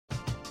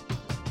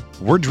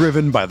We're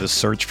driven by the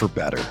search for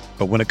better.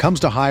 But when it comes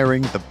to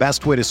hiring, the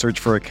best way to search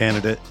for a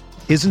candidate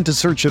isn't to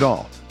search at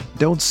all.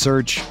 Don't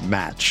search,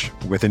 match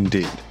with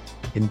Indeed.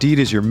 Indeed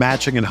is your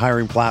matching and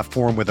hiring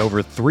platform with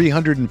over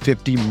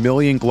 350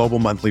 million global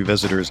monthly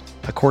visitors,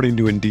 according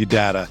to Indeed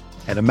data,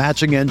 and a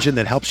matching engine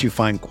that helps you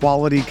find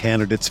quality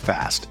candidates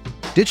fast.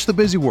 Ditch the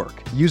busy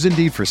work. Use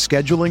Indeed for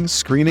scheduling,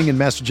 screening, and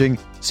messaging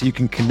so you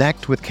can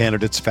connect with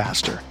candidates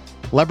faster.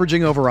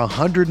 Leveraging over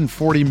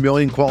 140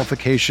 million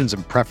qualifications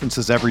and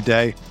preferences every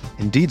day,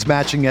 Indeed's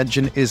matching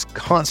engine is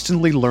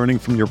constantly learning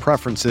from your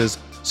preferences,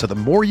 so the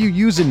more you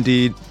use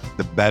Indeed,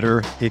 the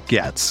better it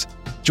gets.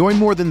 Join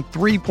more than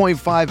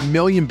 3.5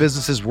 million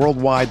businesses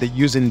worldwide that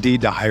use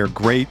Indeed to hire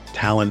great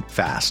talent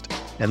fast.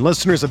 And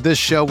listeners of this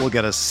show will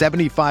get a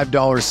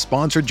 $75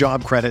 sponsored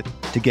job credit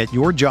to get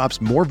your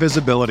jobs more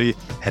visibility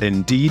at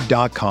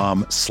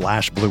Indeed.com/Blue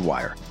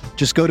Wire.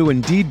 Just go to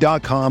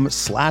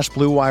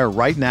Indeed.com/Blue Wire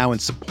right now and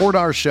support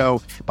our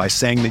show by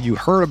saying that you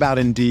heard about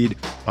Indeed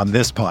on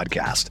this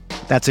podcast.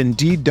 That's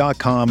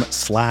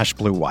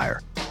Indeed.com/Blue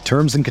Wire.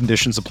 Terms and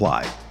conditions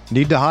apply.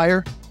 Need to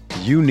hire?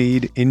 You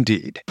need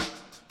Indeed.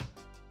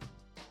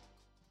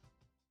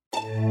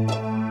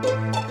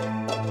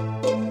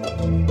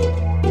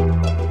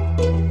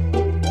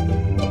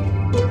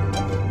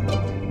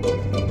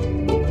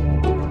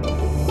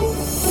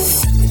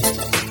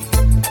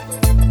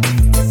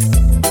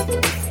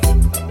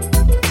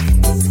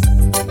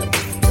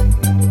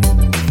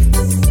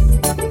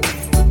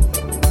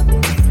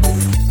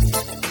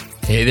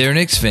 Hey there,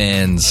 Knicks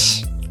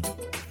fans.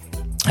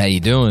 How you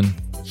doing?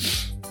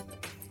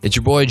 It's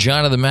your boy,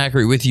 Jonathan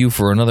Macri, with you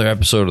for another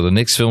episode of the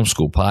Knicks Film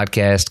School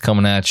podcast,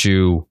 coming at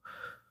you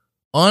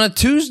on a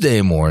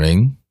Tuesday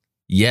morning.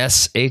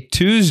 Yes, a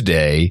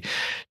Tuesday.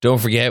 Don't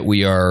forget,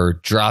 we are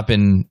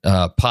dropping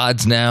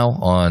pods now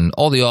on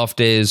all the off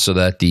days so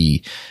that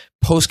the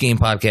post-game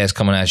podcast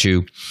coming at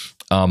you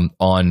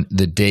on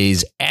the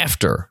days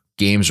after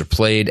games are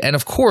played. And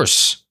of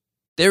course,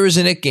 there is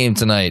a Knicks game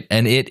tonight,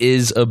 and it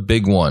is a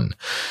big one.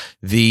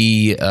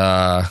 The,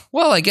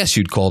 I guess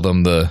you'd call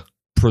them the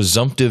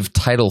presumptive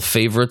title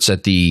favorites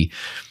at the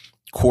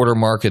quarter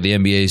mark of the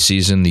NBA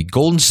season. The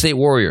Golden State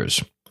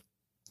Warriors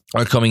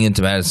are coming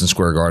into Madison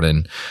Square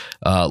Garden,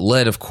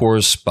 led, of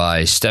course,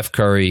 by Steph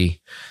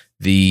Curry,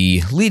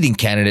 the leading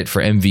candidate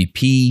for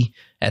MVP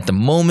at the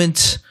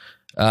moment.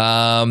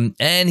 And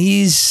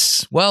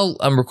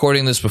I'm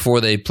recording this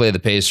before they play the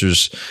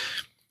Pacers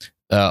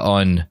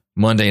on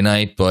Monday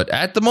night, but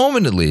at the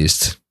moment, at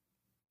least,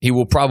 he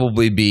will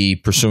probably be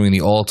pursuing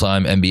the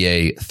all-time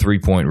NBA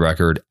three-point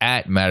record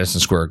at Madison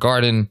Square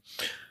Garden.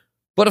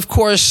 But of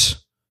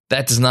course,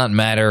 that does not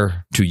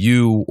matter to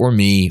you or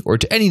me or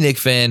to any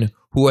Knicks fan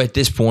who at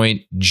this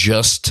point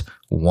just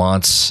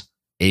wants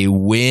a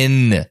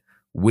win.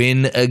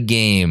 Win a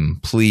game,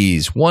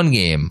 please. One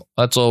game.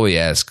 That's all we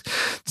ask.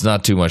 It's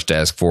not too much to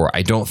ask for,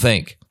 I don't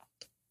think.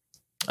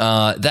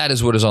 That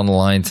is what is on the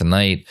line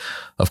tonight.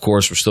 Of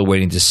course, we're still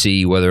waiting to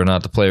see whether or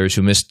not the players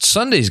who missed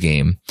Sunday's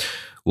game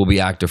will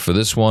be active for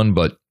this one,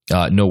 but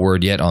no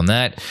word yet on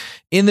that.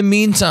 In the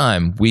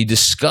meantime, we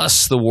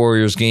discuss the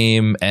Warriors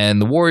game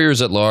and the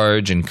Warriors at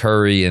large and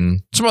Curry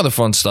and some other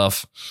fun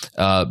stuff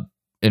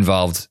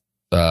involved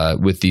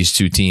with these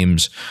two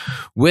teams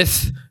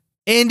with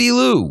Andy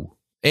Liu.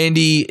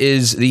 Andy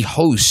is the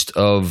host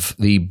of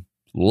the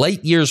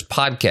Light Years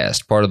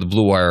podcast, part of the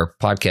Blue Wire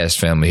podcast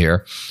family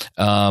here.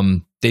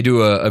 They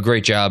do a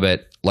great job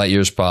at Light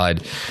Years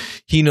Pod.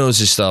 He knows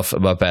his stuff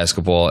about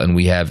basketball, and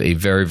we have a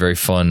very, very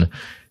fun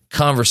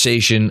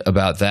conversation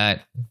about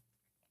that.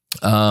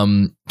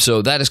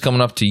 So that is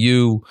coming up to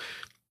you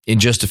in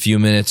just a few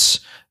minutes.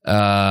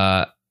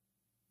 Some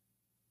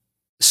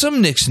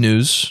Knicks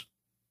news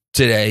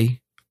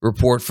today.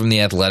 Report from The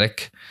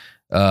Athletic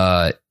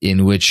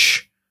in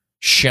which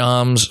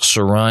Shams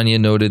Charania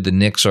noted the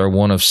Knicks are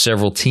one of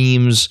several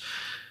teams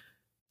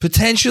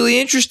potentially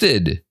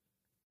interested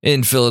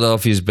in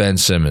Philadelphia's Ben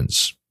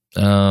Simmons.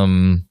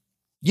 Ben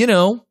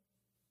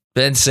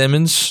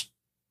Simmons,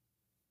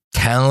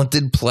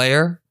 talented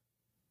player.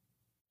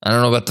 I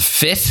don't know about the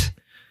fit.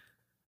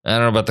 I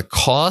don't know about the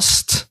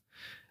cost.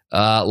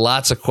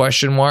 Lots of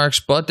question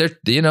marks, but they're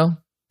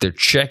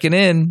checking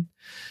in.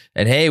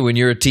 And hey, when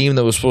you're a team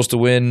that was supposed to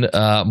win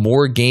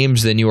more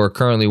games than you are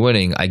currently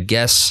winning, I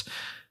guess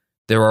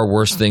there are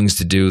worse things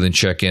to do than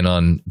check in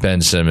on Ben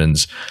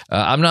Simmons.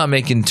 I'm not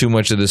making too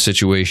much of this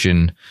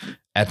situation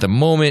at the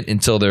moment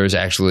until there is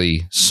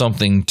actually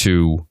something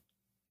to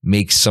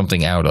make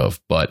something out of.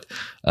 But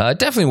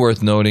definitely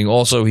worth noting.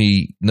 Also,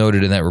 he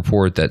noted in that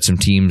report that some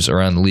teams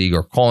around the league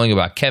are calling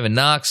about Kevin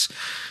Knox.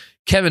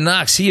 Kevin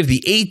Knox, he of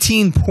the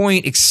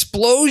 18-point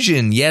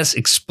explosion. Yes,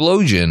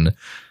 explosion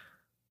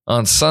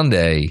on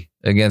Sunday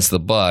against the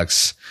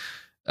Bucks.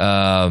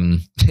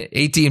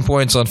 18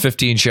 points on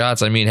 15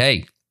 shots. I mean,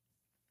 hey,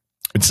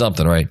 it's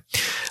something, right?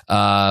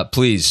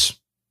 Please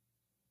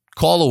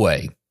call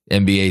away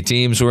NBA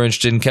teams who are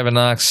interested in Kevin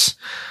Knox.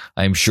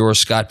 I'm sure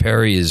Scott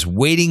Perry is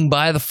waiting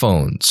by the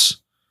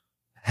phones,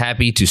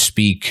 happy to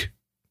speak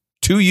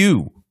to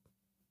you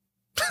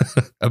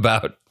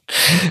about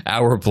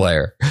Our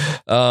player.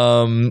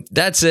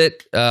 That's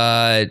it.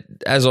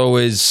 As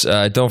always,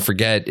 don't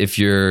forget, if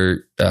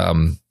you're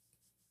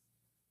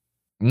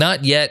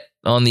not yet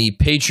on the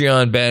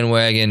Patreon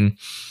bandwagon,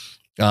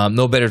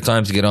 no better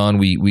time to get on.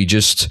 We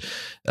just,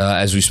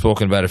 as we've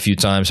spoken about a few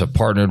times, have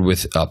partnered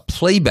with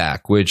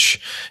Playback, which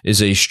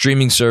is a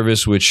streaming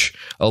service which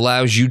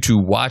allows you to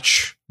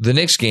watch the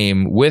Knicks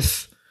game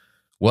with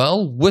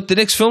the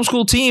Knicks Film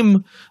School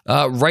team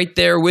right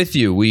there with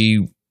you.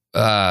 We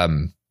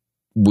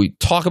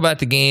talk about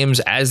the games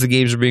as the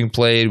games are being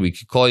played. We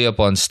could call you up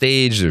on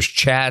stage. There's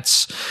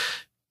chats.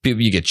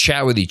 You can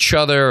chat with each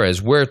other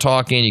as we're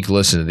talking. You can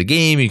listen to the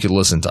game. You can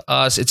listen to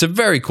us. It's a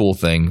very cool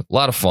thing. A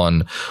lot of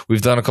fun.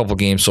 We've done a couple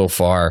games so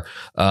far.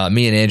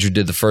 Me and Andrew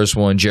did the first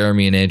one.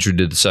 Jeremy and Andrew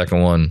did the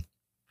second one.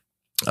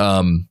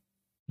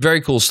 Very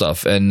cool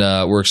stuff. And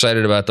we're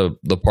excited about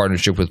the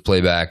partnership with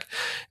Playback.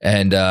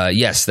 And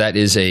yes, that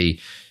is a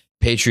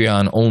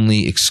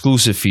Patreon-only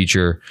exclusive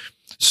feature.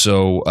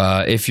 So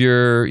if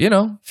you're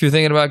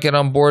thinking about getting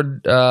on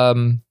board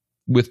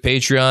with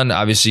Patreon,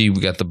 obviously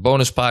we got the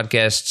bonus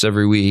podcasts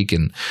every week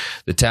and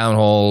the town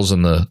halls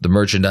and the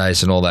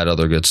merchandise and all that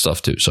other good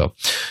stuff too. So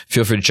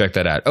feel free to check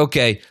that out.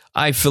 Okay,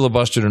 I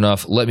filibustered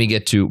enough. Let me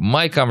get to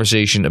my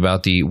conversation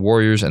about the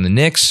Warriors and the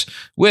Knicks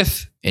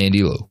with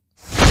Andy Liu.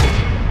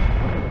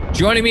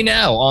 Joining me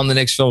now on the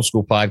Knicks Film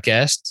School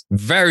podcast,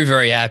 very,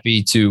 very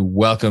happy to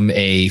welcome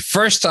a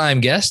first-time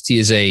guest. He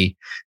is a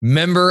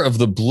member of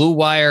the Blue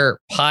Wire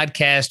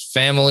podcast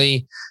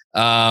family.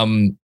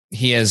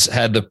 He has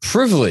had the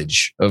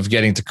privilege of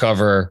getting to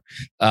cover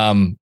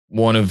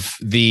one of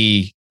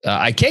the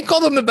I can't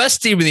call them the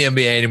best team in the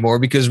NBA anymore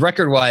because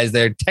record-wise,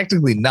 they're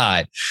technically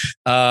not.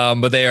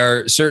 But they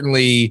are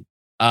certainly,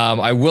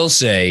 I will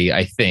say,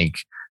 I think,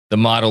 the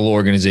model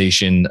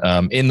organization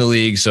in the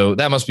league. So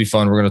that must be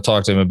fun. We're going to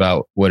talk to him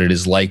about what it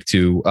is like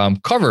to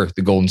cover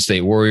the Golden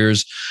State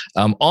Warriors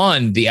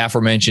on the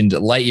aforementioned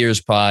Light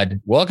Years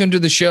pod. Welcome to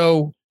the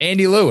show,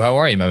 Andy Liu. How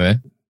are you, my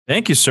man?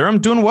 Thank you, sir. I'm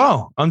doing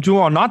well.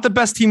 Not the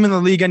best team in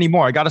the league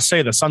anymore. I got to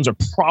say the Suns are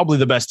probably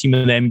the best team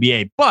in the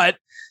NBA. But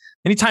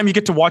anytime you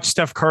get to watch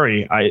Steph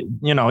Curry,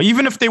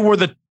 even if they were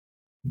the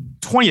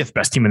 20th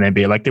best team in the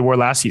NBA, like they were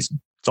last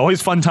season, it's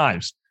always fun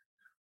times.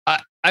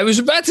 I was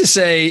about to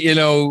say,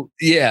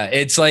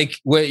 it's like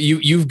what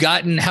you've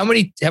gotten how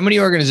many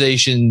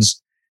organizations.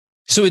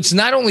 So it's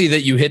not only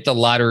that you hit the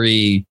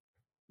lottery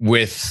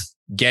with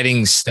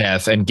getting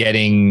Steph and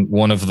getting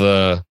one of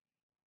the,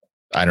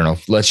 I don't know,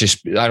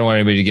 I don't want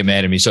anybody to get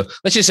mad at me. So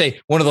let's just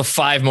say one of the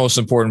 5 most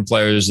important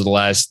players of the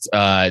last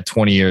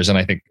 20 years. And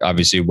I think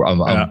obviously I'm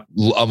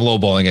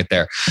lowballing it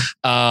there.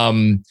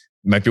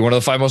 Might be one of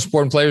the 5 most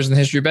important players in the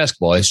history of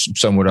basketball, as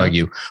some would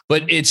argue.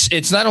 But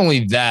it's not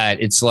only that.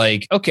 It's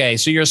like, okay,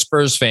 so you're a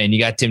Spurs fan. You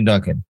got Tim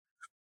Duncan.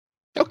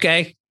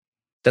 Okay,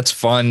 that's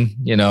fun.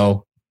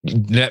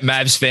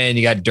 Mavs fan,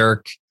 you got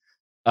Dirk.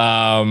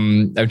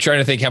 I'm trying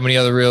to think how many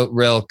other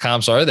real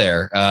comps are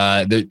there.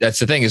 That's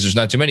the thing is there's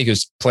not too many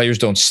because players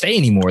don't stay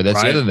anymore.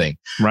 That's the other thing.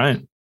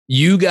 Right.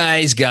 You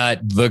guys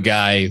got the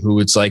guy who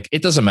it's like,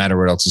 it doesn't matter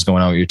what else is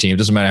going on with your team. It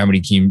doesn't matter how many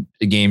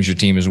games your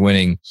team is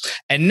winning.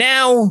 And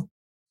now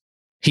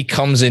he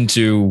comes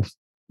into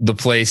the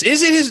place.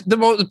 Is it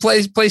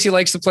the place he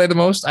likes to play the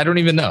most? I don't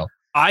even know.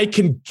 I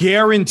can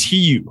guarantee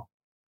you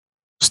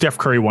Steph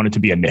Curry wanted to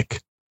be a Knick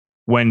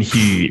when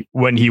he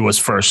was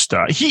first.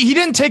 He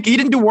didn't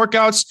do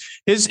workouts.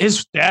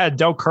 His dad,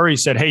 Del Curry,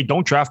 said, "Hey,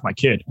 don't draft my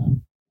kid.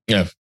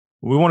 Yeah,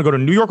 we want to go to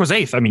New York." Was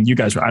 8th. I mean, you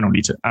guys. I don't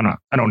need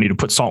to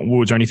put salt in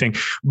wounds or anything.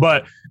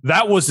 But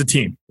that was the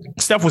team.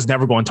 Steph was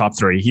never going top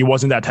 3. He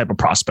wasn't that type of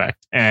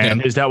prospect.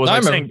 And his dad was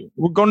saying,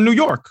 "We're going to New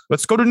York.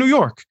 Let's go to New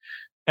York."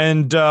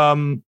 And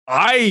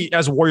I,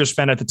 as a Warriors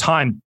fan at the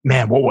time,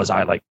 man, what was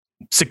I, like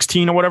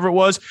 16 or whatever it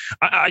was?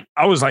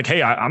 I was like,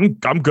 hey,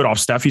 I'm good off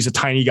Steph. He's a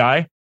tiny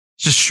guy.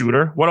 Just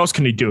shooter. What else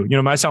can he do?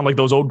 I sound like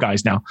those old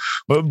guys now.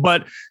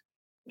 But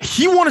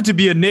he wanted to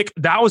be a Knick.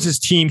 That was his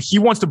team. He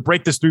wants to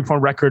break this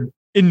 3-point record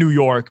in New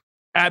York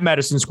at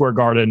Madison Square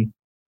Garden.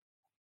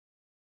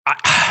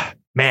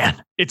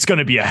 Man, it's going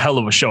to be a hell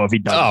of a show if he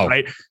does it,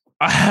 right?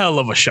 A hell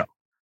of a show.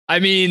 I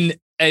mean,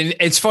 and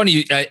it's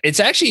funny. It's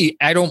actually,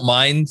 I don't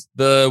mind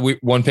the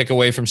 1 pick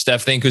away from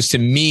Steph thing because to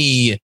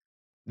me,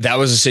 that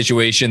was a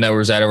situation that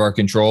was out of our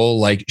control.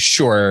 Like,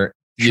 sure.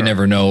 You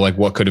never know, like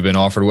what could have been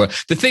offered. What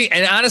the thing,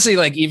 and honestly,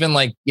 like even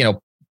like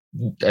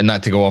and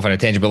not to go off on a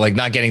tangent, but like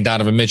not getting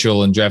Donovan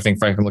Mitchell and drafting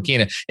Franklin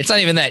Lakina. It's not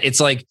even that. It's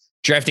like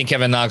drafting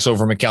Kevin Knox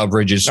over Mikal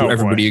Bridges, who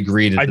everybody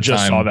agreed at the time. I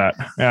just saw that.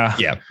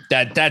 Yeah.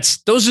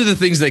 Those are the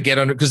things that get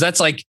under because that's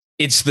like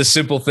it's the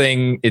simple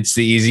thing, it's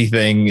the easy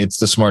thing, it's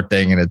the smart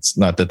thing, and it's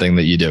not the thing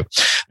that you do.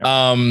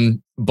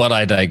 But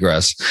I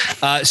digress.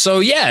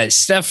 So yeah,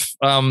 Steph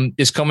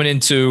is coming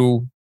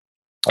into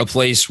a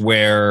place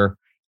where.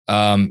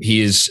 I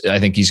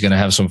think he's going to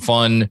have some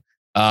fun.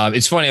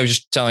 It's funny. I was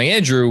just telling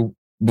Andrew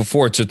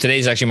before. So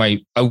today's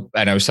actually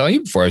and I was telling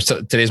you before,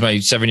 today's my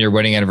 7-year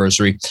wedding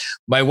anniversary.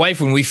 My wife,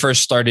 when we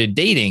first started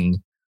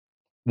dating,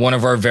 one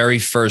of our very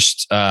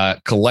first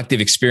collective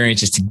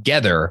experiences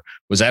together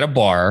was at a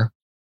bar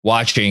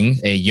watching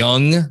a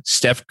young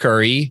Steph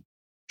Curry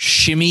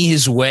shimmy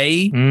his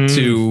way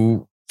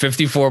to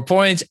 54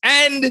 points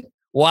and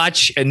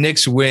watch a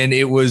Knicks win.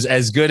 It was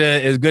as good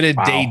a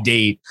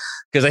date.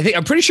 Because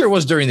I'm pretty sure it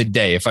was during the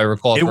day, if I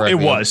recall correctly.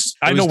 It was.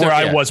 I know where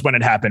I was when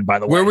it happened, by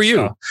the way. Where were you?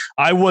 So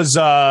I was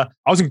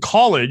in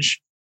college,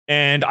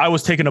 and I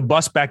was taking a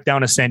bus back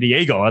down to San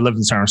Diego. I lived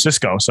in San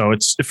Francisco. So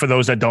it's, for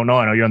those that don't know,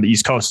 I know you're on the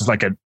East Coast. It's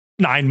like a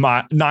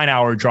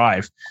 9-hour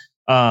drive.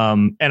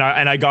 And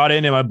I got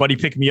in, and my buddy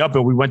picked me up,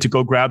 and we went to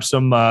go grab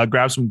some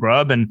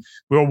grub, and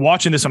we were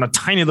watching this on a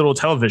tiny little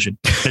television,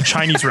 a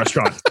Chinese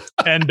restaurant.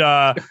 And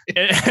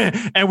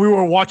we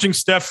were watching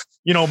Steph,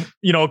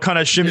 kind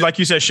of shimmy, like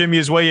you said, shimmy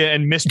his way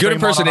and miss good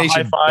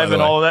impersonation, high five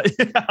and all of that.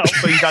 Yeah,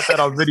 hopefully you got that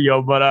on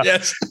video, but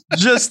yes.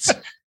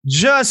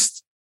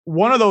 just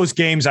one of those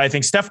games. I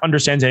think Steph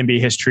understands NBA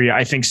history.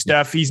 I think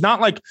Steph, he's not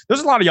like,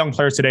 there's a lot of young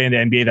players today in the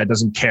NBA that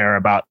doesn't care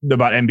about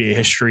NBA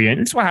history. And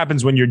it's what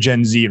happens when you're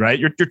Gen Z, right?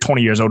 You're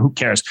 20 years old. Who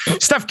cares?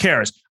 Steph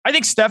cares. I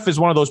think Steph is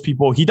one of those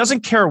people. He doesn't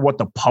care what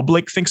the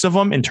public thinks of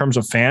him in terms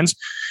of fans.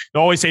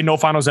 They'll always say no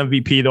finals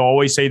MVP. They'll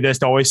always say this.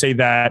 They'll always say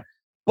that.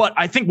 But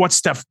I think what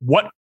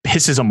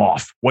pisses him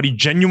off, what he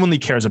genuinely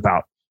cares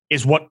about,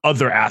 is what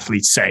other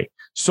athletes say.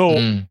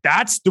 So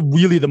that's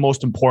really the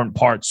most important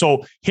part.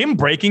 So him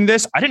breaking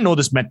this, I didn't know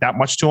this meant that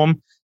much to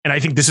him. And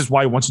I think this is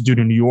why he wants to do it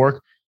in New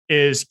York,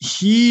 is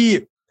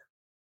he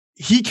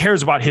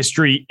cares about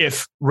history.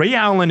 If Ray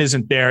Allen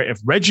isn't there, if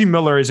Reggie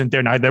Miller isn't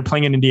there, now they're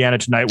playing in Indiana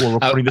tonight. We're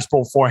recording this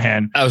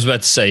beforehand. I was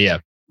about to say, yeah.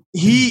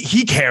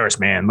 He cares,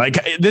 man. Like,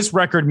 this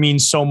record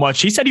means so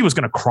much. He said he was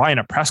going to cry in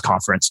a press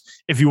conference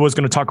if he was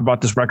going to talk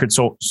about this record.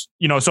 So,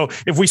 so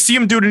if we see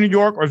him do it in New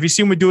York, or if we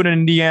see him do it in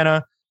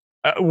Indiana,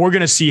 we're going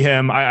to see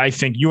him. I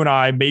think you and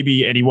I,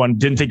 maybe anyone,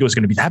 didn't think it was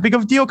going to be that big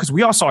of a deal, because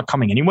we all saw it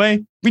coming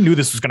anyway. We knew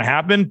this was going to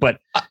happen. But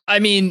I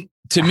mean,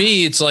 to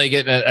me, it's like,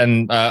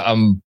 and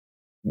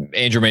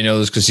Andrew may know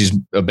this because he's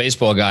a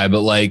baseball guy,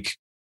 but like,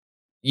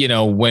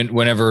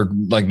 whenever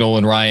like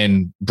Nolan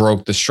Ryan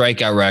broke the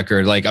strikeout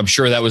record, like, I'm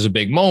sure that was a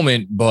big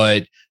moment,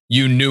 but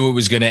you knew it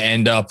was going to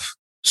end up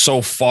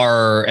so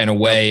far and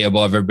away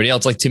above everybody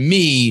else. Like, to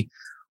me,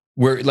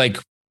 we're like,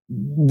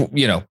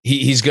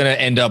 he's going to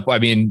end up, I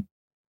mean,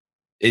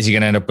 is he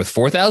going to end up with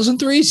 4,000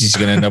 threes? Is he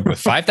going to end up with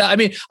 5,000? I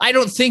mean, I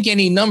don't think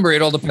any number.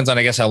 It all depends on,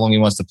 I guess, how long he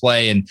wants to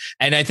play. And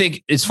I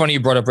think it's funny you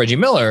brought up Reggie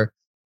Miller,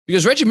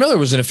 because Reggie Miller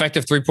was an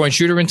effective 3-point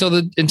shooter until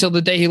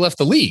the day he left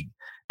the league.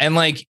 And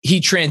like, he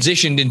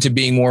transitioned into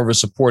being more of a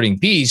supporting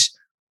piece.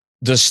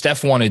 Does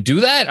Steph want to do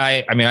that?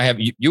 I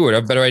mean, you would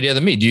have a better idea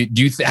than me. Do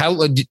you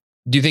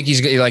think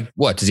he's like,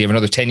 what? Does he have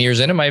another 10 years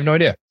in him? I have no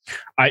idea.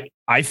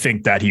 I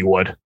think that he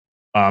would.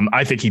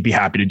 I think he'd be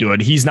happy to do it.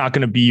 He's not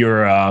going to be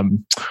your, I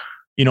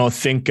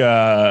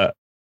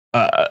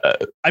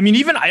mean,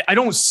 even I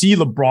don't see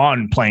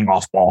LeBron playing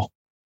off ball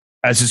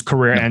as his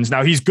career ends.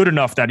 Now, he's good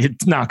enough that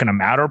it's not going to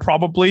matter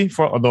probably,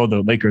 although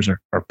the Lakers are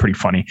pretty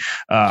funny.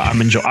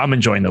 I'm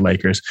enjoying the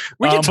Lakers.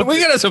 We got some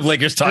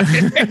Lakers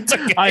talking.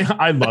 Okay.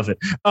 I love it.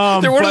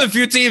 They're one of the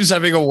few teams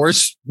having a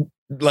worse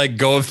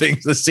go of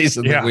things this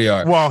season than we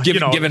are. Well,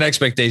 given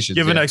expectations.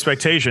 I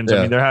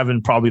mean, they're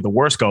having probably the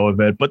worst go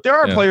of it. But there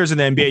are players in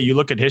the NBA. You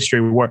look at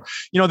history where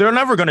they're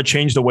never going to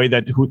change the way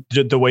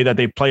that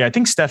they play. I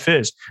think Steph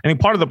is. I think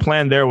part of the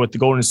plan there with the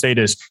Golden State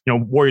is,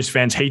 Warriors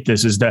fans hate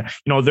this, is that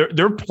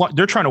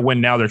they're trying to win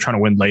now. They're trying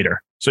to win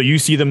later. So you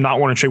see them not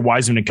want to trade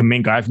Wiseman and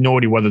Kuminga. I have no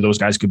idea whether those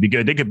guys could be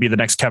good. They could be the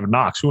next Kevin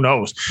Knox. Who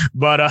knows?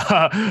 But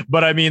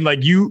I mean,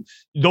 like,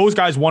 those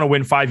guys want to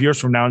win 5 years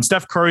from now. And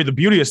Steph Curry, the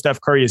beauty of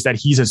Steph Curry is that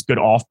he's as good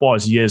off ball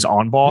as he is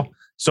on ball.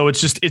 So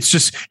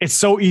it's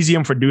so easy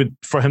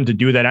for him to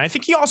do that. And I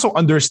think he also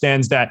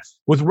understands that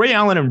with Ray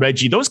Allen and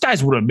Reggie, those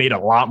guys would have made a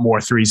lot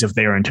more threes if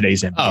they were in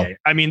today's NBA. Oh.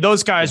 I mean,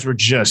 those guys were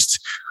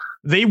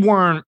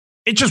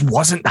it just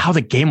wasn't how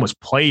the game was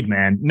played,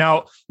 man.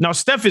 Now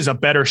Steph is a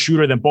better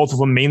shooter than both of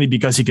them, mainly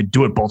because he could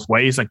do it both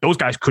ways. Like, those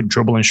guys could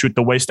dribble and shoot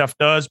the way Steph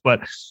does, but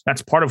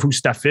that's part of who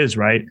Steph is,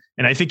 right?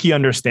 And I think he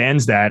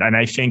understands that. And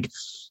I think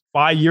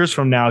 5 years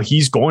from now,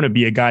 he's going to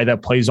be a guy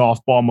that plays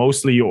off ball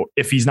mostly, or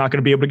if he's not going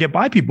to be able to get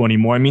by people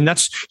anymore. I mean,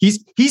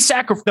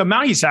 the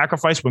amount he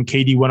sacrificed when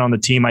KD went on the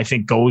team, I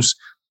think goes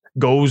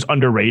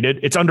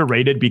underrated. It's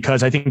underrated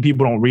because I think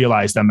people don't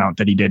realize the amount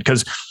that he did.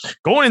 Because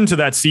going into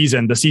that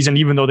season,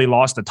 even though they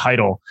lost the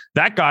title,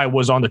 that guy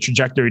was on the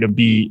trajectory to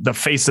be the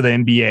face of the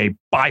NBA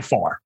by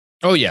far.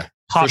 Oh yeah.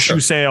 Top shoe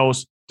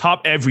sales,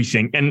 top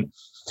everything. And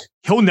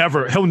he'll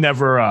never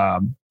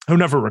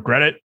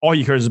regret it. All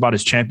he cares about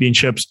is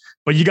championships,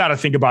 but you got to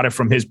think about it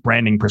from his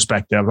branding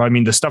perspective. I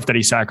mean, the stuff that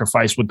he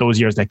sacrificed with those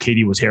years that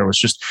KD was here was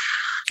just,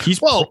 he's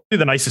probably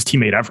the nicest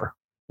teammate ever.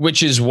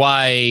 Which is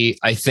why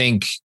I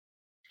think,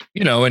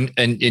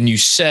 and you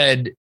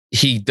said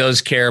he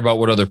does care about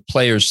what other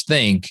players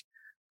think.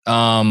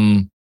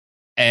 And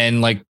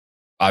like,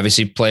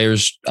 obviously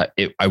players,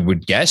 I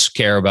would guess,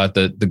 care about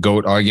the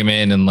GOAT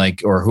argument and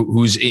or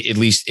who's at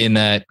least in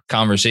that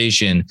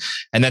conversation.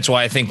 And that's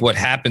why I think what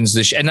happens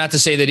and not to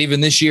say that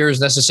even this year is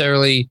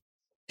necessarily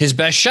his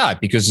best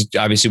shot, because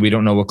obviously we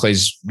don't know what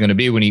Klay's going to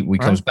be when he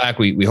comes back.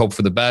 We hope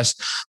for the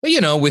best. But,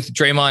 with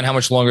Draymond, how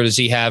much longer does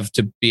he have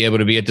to be able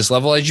to be at this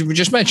level? As you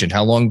just mentioned,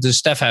 how long does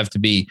Steph have to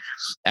be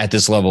at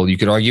this level? You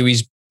could argue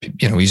he's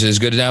as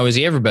good now as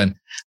he ever been.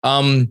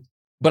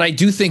 But I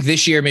do think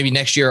this year, maybe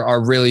next year,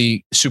 are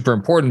really super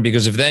important,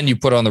 because if then you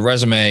put on the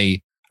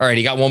resume, all right,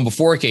 he got one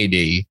before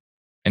KD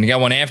and he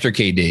got one after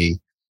KD.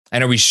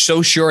 And are we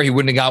so sure he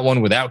wouldn't have got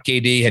one without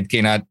KD had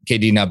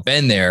KD not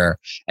been there?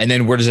 And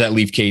then where does that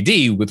leave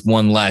KD with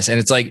one less? And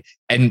it's like,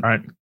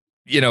 to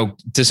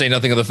say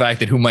nothing of the fact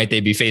that who might they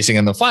be facing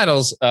in the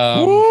finals?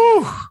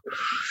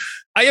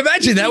 I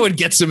imagine that would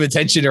get some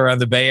attention around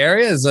the Bay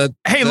Area.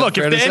 Look,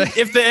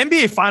 if the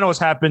NBA Finals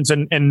happens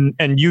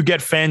and you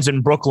get fans in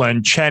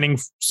Brooklyn chanting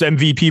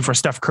MVP for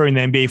Steph Curry in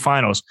the NBA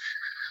Finals,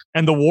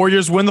 and the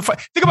Warriors win the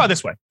fight. Think about it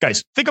this way,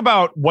 guys. Think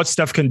about what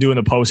Steph can do in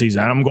the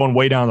postseason. And I'm going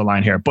way down the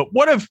line here, but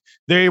what if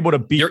they're able to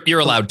beat? You're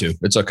allowed to.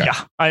 It's okay.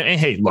 Yeah.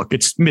 Hey, look,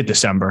 it's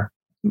mid-December,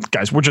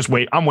 guys.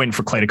 I'm waiting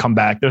for Klay to come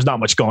back. There's not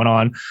much going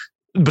on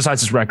besides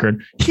his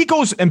record. He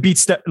goes and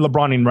beats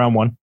LeBron in round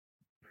 1.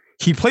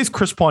 He plays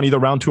Chris Paul in either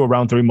round 2 or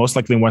round 3, most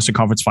likely in Western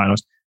Conference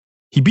Finals.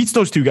 He beats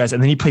those two guys,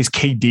 and then he plays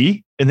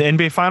KD in the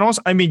NBA Finals.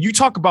 I mean, you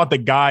talk about the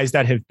guys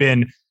that have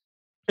been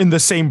in the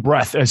same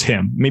breath as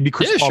him, maybe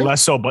Chris Paul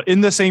less so, but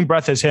in the same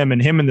breath as him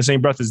and him in the same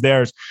breath as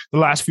theirs the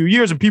last few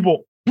years. And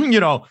people,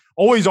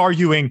 always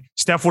arguing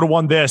Steph would have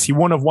won this. He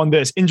wouldn't have won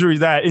this.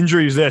 Injuries that,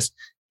 injuries this.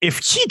 If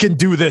he can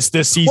do this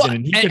season,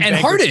 and he can and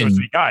Harden,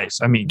 guys,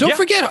 I mean, don't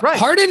forget,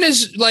 Harden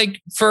is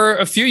like, for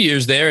a few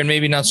years there, and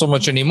maybe not so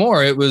much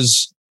anymore.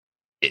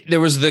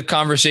 There was the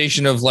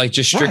conversation of like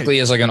just strictly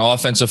as like an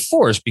offensive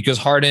force, because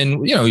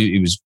Harden, he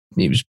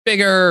was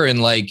bigger and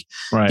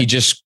he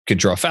just could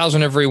draw fouls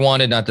whenever he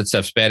wanted. Not that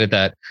Steph's bad at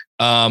that.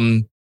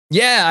 I'm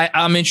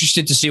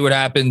interested to see what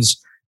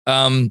happens.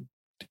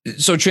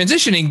 So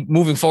transitioning,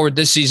 moving forward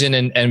this season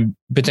and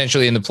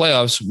potentially in the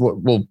playoffs,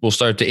 we'll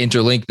start to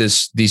interlink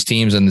these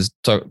teams and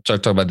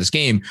talk about this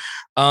game.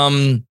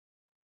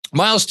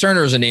 Miles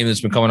Turner is a name that's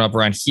been coming up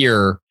around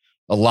here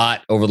a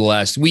lot over the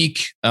last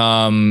week.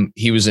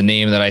 He was a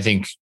name that I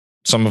think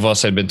some of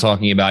us had been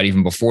talking about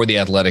even before the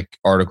Athletic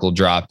article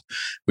dropped,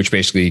 which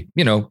basically,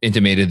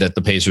 intimated that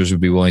the Pacers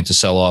would be willing to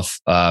sell off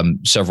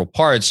several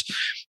parts.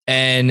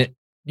 And,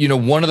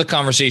 one of the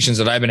conversations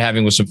that I've been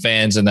having with some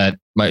fans and that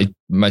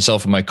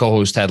myself and my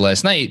co-host had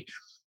last night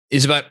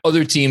is about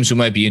other teams who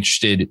might be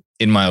interested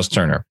in Miles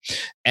Turner.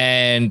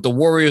 And the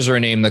Warriors are a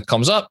name that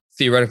comes up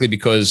theoretically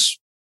because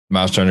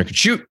Miles Turner could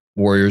shoot.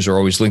 Warriors are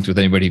always linked with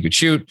anybody who could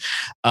shoot.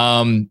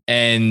 And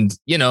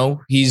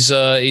he's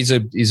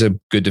a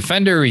good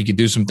defender. He could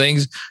do some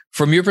things.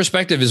 From your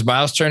perspective, is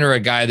Miles Turner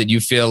a guy that you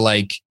feel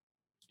like,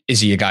 is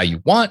he a guy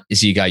you want?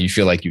 Is he a guy you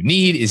feel like you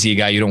need? Is he a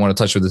guy you don't want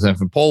to touch with a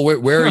 10-foot pole?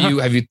 Where are you?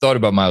 Have you thought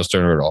about Miles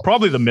Turner at all?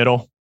 Probably the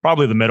middle.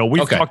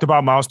 We've talked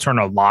about Miles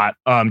Turner a lot,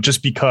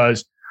 just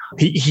because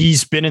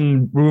he's been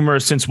in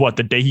rumors since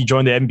the day he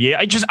joined the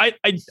NBA.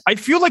 I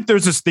feel like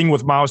there's this thing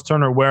with Miles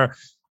Turner where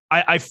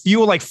I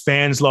feel like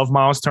fans love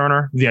Miles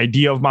Turner, the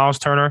idea of Miles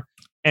Turner.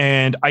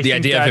 And the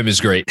idea of him is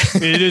great.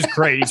 It is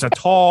great. He's a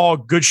tall,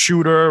 good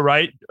shooter,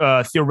 right?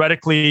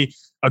 Theoretically,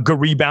 a good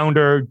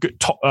rebounder,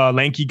 good,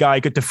 lanky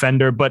guy, good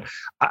defender. But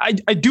I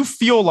do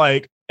feel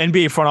like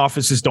NBA front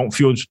offices don't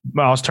feel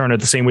Miles Turner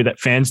the same way that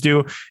fans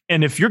do.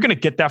 And if you're going to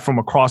get that from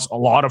across a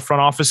lot of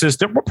front offices,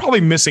 we're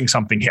probably missing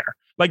something here.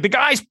 Like, the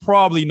guy's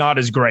probably not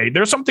as great.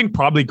 There's something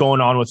probably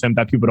going on with him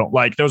that people don't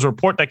like. There was a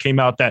report that came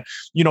out that,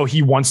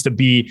 he wants to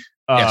be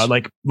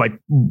like 1A,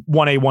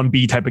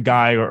 1B type of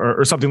guy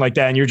or something like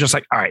that. And you're just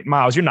like, all right,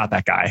 Miles, you're not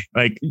that guy.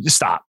 Like, just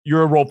stop.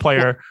 You're a role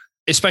player. Well,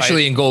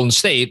 especially in Golden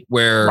State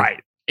where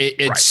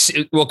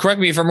well, correct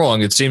me if I'm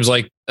wrong. It seems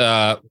like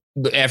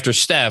after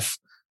Steph,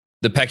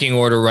 the pecking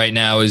order right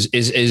now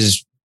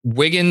is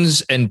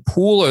Wiggins and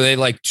Poole. Are they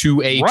like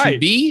 2A,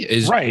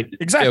 2B? Right.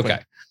 Exactly. Okay.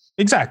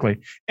 Exactly.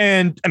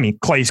 And I mean,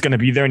 Klay's going to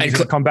be there and he's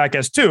going to come back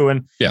as 2.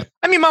 And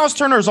I mean, Miles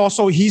Turner is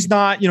also, he's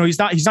not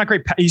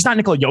great. He's not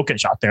Nikola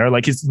Jokic out there.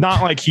 Like, it's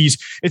not like he's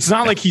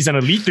an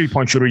elite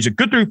 3-point shooter. He's a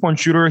good 3-point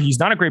shooter. He's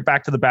not a great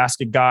back to the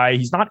basket guy.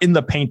 He's not in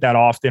the paint that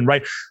often.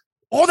 Right.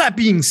 All that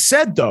being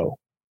said, though,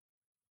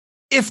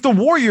 if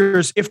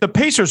the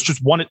Pacers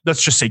just wanted,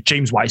 let's just say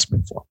James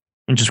Wiseman for him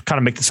and just kind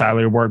of make the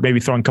salary work,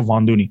 maybe throw in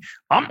Kevon Looney.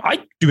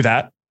 I'd do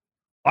that.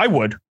 I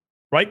would.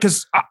 Right.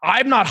 Because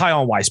I'm not high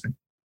on Wiseman.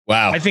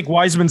 Wow. I think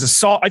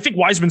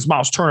Wiseman's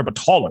Miles Turner, but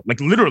taller.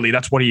 Like, literally,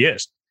 that's what he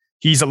is.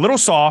 He's a little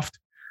soft.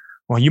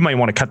 Well, you might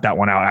want to cut that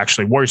one out,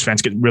 actually. Warriors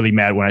fans get really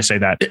mad when I say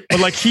that. But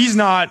like, he's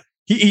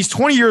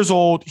 20 years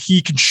old.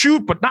 He can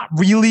shoot, but not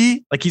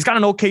really. Like, he's got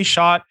an okay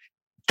shot.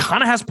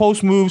 Kind of has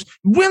post moves.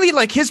 Really,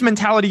 like, his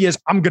mentality is,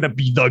 I'm going to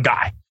be the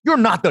guy. You're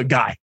not the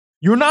guy.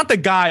 You're not the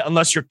guy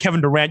unless you're Kevin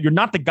Durant. You're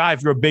not the guy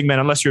if you're a big man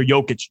unless you're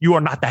Jokic. You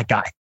are not that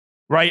guy.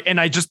 Right. And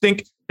I just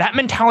think that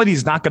mentality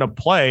is not going to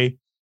play.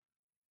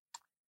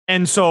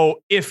 And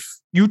so if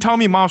you tell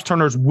me Miles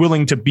Turner is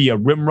willing to be a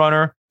rim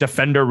runner,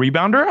 defender,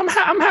 rebounder,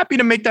 I'm happy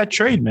to make that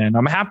trade, man.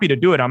 I'm happy to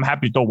do it. I'm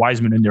happy to throw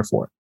Wiseman in there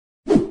for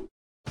it.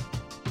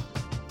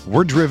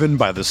 We're driven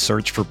by the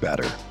search for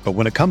better. But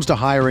when it comes to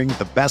hiring,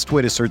 the best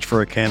way to search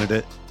for a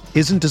candidate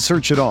isn't to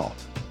search at all.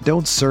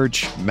 Don't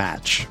search,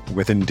 match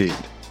with Indeed.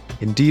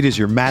 Indeed is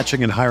your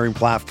matching and hiring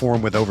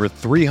platform with over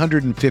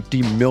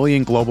 350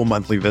 million global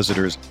monthly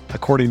visitors,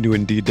 according to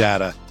Indeed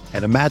data,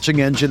 and a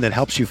matching engine that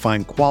helps you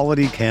find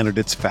quality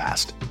candidates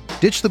fast.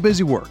 Ditch the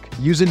busy work.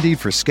 Use Indeed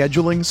for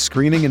scheduling,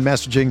 screening, and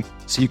messaging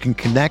so you can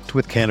connect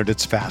with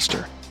candidates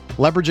faster.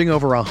 Leveraging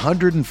over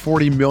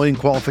 140 million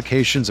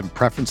qualifications and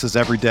preferences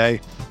every day,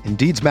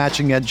 Indeed's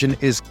matching engine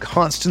is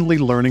constantly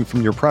learning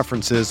from your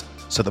preferences,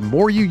 so the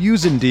more you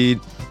use Indeed,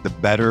 the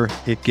better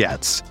it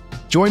gets.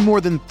 Join more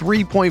than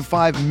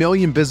 3.5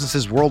 million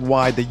businesses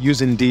worldwide that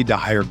use Indeed to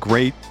hire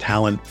great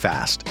talent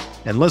fast.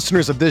 And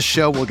listeners of this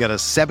show will get a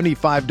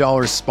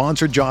 $75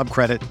 sponsored job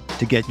credit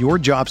to get your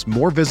jobs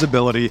more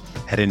visibility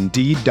at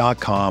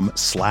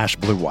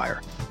Indeed.com/Blue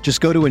Wire. Just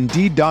go to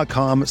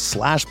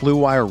Indeed.com/Blue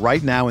Wire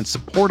right now and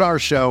support our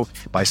show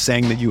by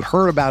saying that you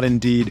heard about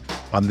Indeed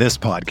on this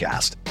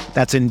podcast.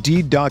 That's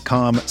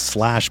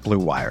Indeed.com/Blue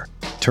Wire.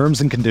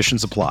 Terms and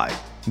conditions apply.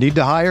 Need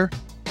to hire?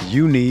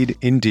 You need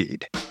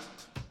Indeed.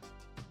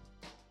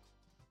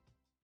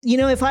 You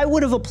know, if I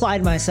would have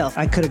applied myself,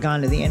 I could have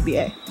gone to the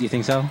NBA. You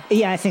think so?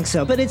 Yeah, I think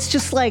so. But it's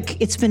just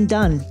like, it's been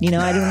done. You know,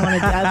 I didn't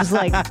want to, I was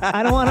like,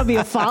 I don't want to be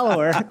a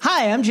follower.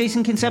 Hi, I'm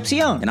Jason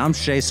Concepcion. And I'm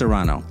Shea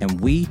Serrano. And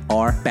we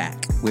are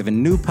back. We have a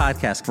new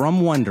podcast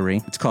from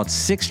Wondery. It's called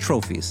Six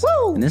Trophies.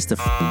 Woo! And it's the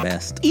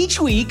best. Each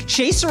week,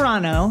 Shea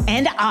Serrano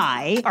and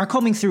I are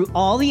combing through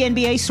all the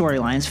NBA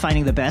storylines,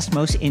 finding the best,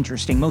 most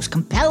interesting, most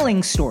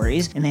compelling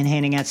stories, and then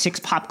handing out 6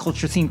 pop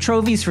culture themed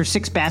trophies for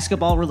 6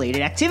 basketball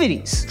related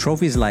activities.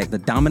 Trophies like the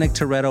Dominic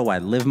Toretto I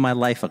Live My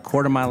Life a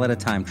Quarter Mile at a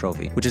Time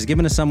trophy, which is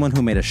given to someone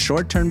who made a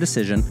short-term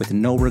decision with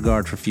no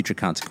regard for future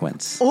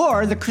consequence.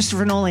 Or the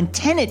Christopher Nolan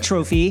Tenet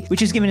trophy,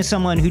 which is given to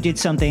someone who did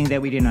something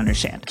that we didn't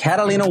understand.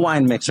 Catalina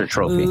Wine Mixer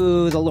trophy.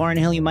 Ooh, the Lauryn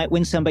Hill You Might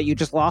Win Some, but You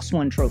Just Lost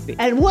One trophy.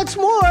 And what's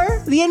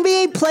more, the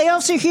NBA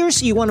playoffs are here,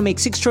 so you want to make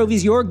 6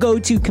 Trophies your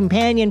go-to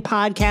companion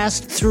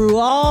podcast through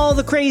all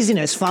the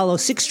craziness. Follow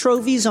 6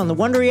 Trophies on the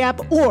Wondery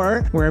app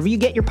or wherever you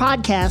get your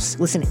podcasts.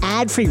 Listen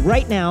ad-free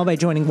right now by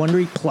joining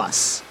Wondery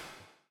Plus.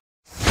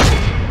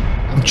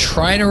 I'm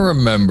trying to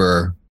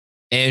remember,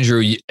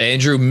 Andrew,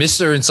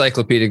 Mr.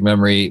 Encyclopedic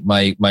Memory,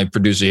 my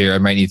producer here. I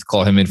might need to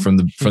call him in from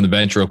the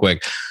bench real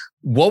quick.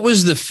 What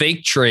was the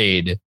fake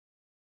trade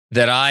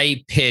that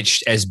I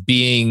pitched as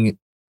being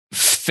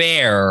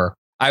fair?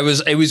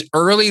 It was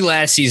early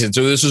last season,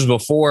 so this was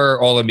before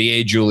All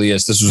NBA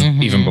Julius. This was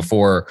even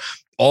before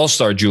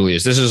All-Star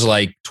Julius. This is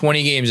like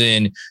 20 games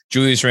in.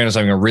 Julius Randle's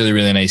having a really,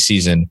 really nice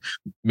season.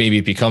 Maybe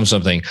it becomes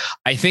something.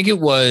 I think it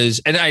was,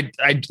 and I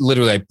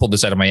literally pulled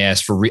this out of my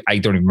ass I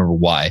don't even remember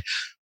why,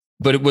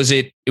 but it was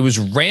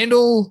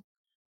Randle,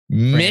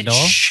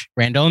 Mitch,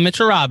 Randle and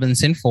Mitchell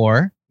Robinson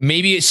for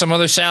maybe some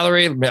other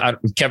salary. The that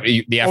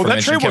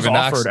trade was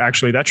offered.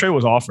 Actually, that trade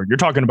was offered. You're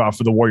talking about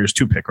for the Warriors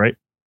 2 pick, right?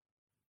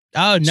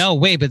 Oh no,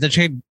 wait, but the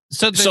trade.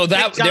 So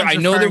that I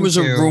know there was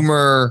a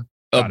rumor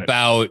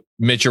about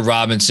Mitchell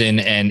Robinson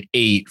and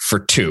 8 for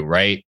 2,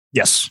 right?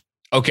 Yes.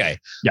 Okay.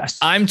 Yes.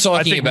 I'm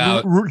talking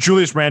about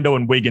Julius Randle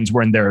and Wiggins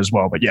were in there as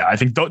well. But yeah, I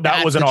think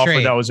that was an offer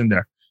that was in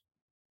there.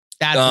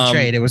 That's the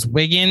trade. It was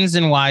Wiggins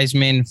and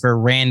Wiseman for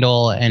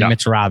Randle and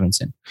Mitchell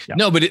Robinson. Yeah.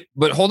 No,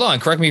 but hold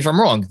on. Correct me if I'm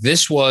wrong.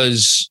 This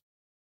was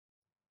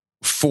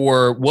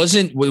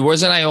wasn't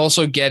I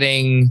also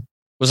getting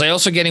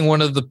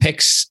one of the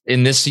picks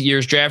in this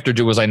year's draft,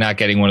 or was I not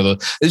getting one of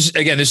those?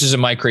 This is in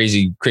my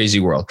crazy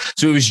world.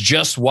 So it was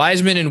just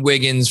Wiseman and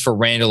Wiggins for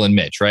Randle and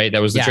Mitch, right?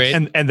 That was the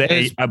trade? And the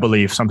 8, I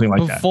believe, something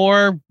like that.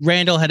 Before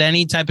Randle had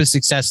any type of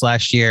success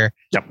last year.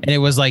 Yep. And it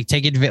was like,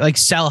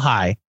 sell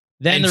high.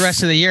 Then the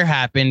rest of the year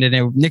happened,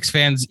 and Knicks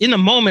fans in the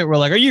moment were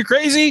like, are you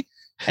crazy?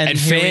 And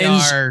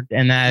fans are,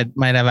 and that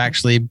might have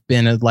actually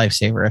been a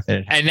lifesaver if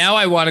it had. And now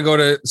I want to go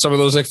to some of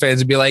those Knicks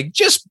fans and be like,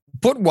 just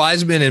put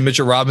Wiseman and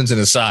Mitchell Robinson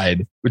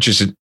aside, which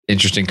is an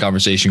interesting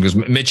conversation because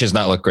Mitch has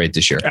not looked great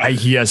this year.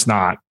 He has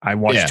not. I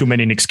watched too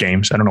many Knicks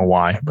games. I don't know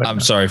why. But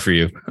I'm sorry for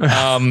you.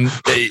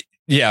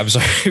 Yeah, I'm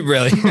sorry.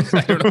 Really,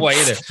 I don't know why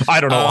either.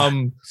 I don't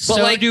know.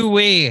 So do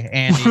we,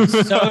 Andy.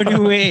 So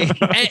do we.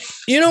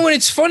 And, when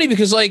it's funny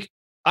because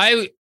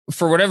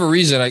for whatever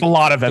reason, a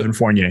lot of Evan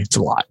Fournier. It's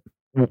a lot.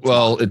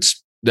 Well,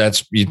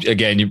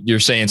 you're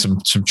saying some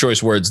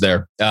choice words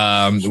there.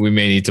 We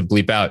may need to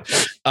bleep out.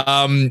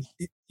 I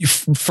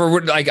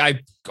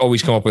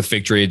always come up with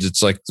fake trades.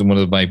 It's like one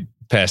of my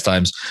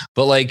pastimes.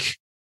 But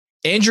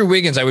Andrew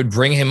Wiggins, I would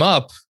bring him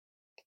up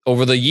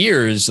over the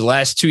years, the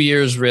last 2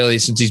 years, really,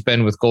 since he's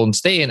been with Golden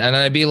State. And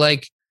I'd be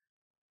like,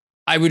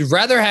 I would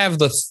rather have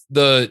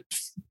the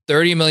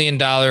 $30 million,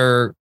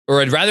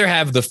 or I'd rather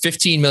have the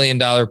 $15 million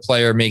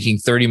player making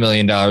 $30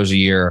 million a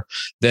year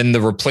than the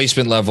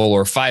replacement level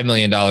or $5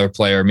 million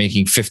player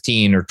making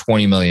 $15 or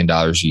 $20 million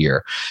a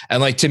year.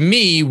 And to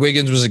me,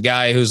 Wiggins was a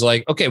guy who's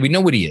like, okay, we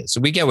know what he is.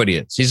 We get what he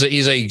is.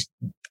 He's a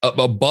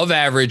above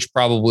average,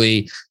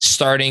 probably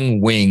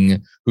starting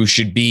wing who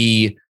should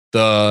be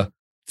the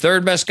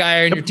third best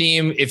guy on your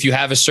team if you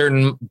have a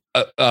certain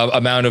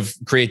amount of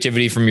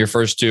creativity from your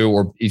first two,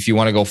 or if you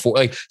want to go for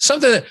like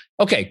something that,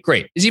 okay,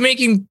 great. Is he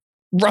making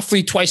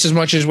roughly twice as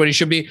much as what he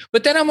should be?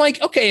 But then I'm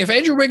like, okay, if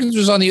Andrew Wiggins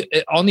was on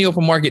the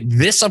open market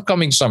this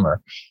upcoming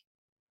summer,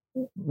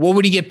 what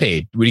would he get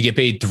paid? Would he get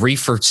paid 3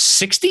 for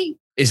 $60?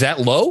 Is that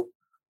low?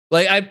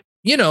 Like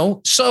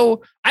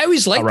so I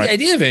always like the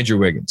idea of Andrew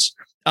Wiggins.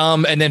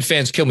 And then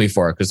fans kill me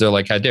for it because they're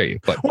like, how dare you?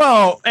 But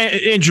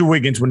Andrew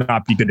Wiggins would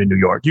not be good in New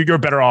York. You're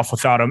better off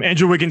without him.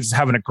 Andrew Wiggins is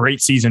having a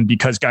great season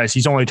because, guys,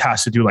 he's only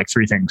tasked to do like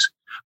 3 things.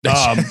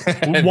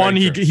 One,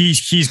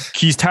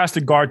 he's tasked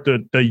to guard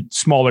the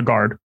smaller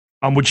guard,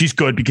 which he's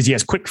good because he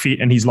has quick feet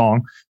and he's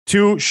long.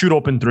 2, shoot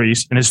open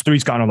threes, and his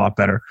three's gotten a lot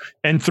better.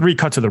 And 3,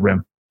 cut to the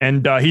rim.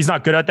 And he's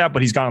not good at that,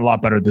 but he's gotten a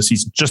lot better this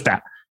season. Just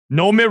that.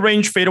 No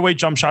mid-range fadeaway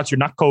jump shots. You're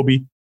not Kobe.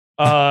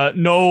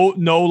 No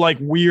like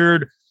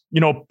weird,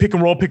 pick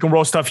and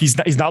roll stuff. He's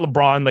not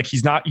LeBron. Like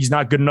he's not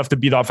good enough to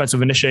be the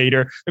offensive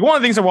initiator. Like one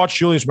of the things I watched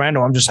Julius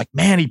Randle, I'm just like,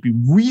 man, he'd be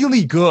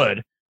really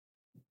good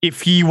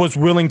if he was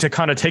willing to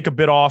kind of take a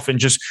bit off and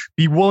just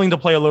be willing to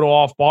play a little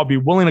off ball, be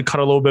willing to cut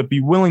a little bit, be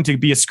willing to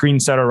be a screen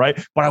setter,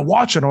 right? But I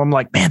watch it and I'm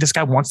like, man, this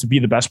guy wants to be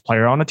the best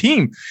player on the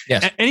team.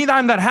 Yes. And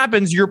anytime that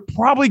happens, you're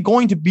probably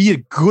going to be a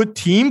good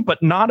team,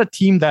 but not a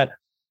team that,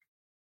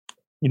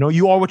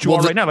 you are what you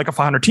are right now, like a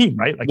 500 team,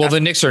 right? Like the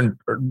Knicks are,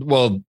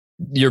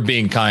 you're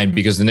being kind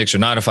because the Knicks are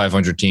not a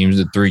 500 team,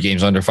 the 3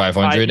 games under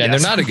 500, and they're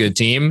not a good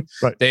team.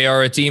 Right. They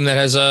are a team that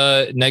has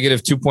a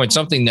negative 2 point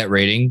something net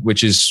rating,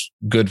 which is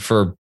good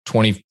for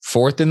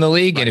 24th in the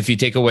league. Right. And if you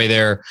take away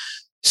their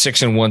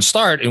 6-1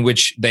 start, in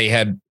which they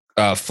had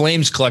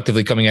flames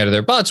collectively coming out of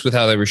their butts with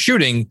how they were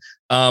shooting,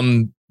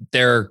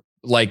 they're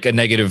like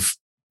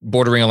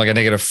bordering on like a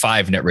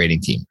 -5 net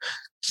rating team.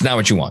 It's not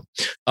what you want.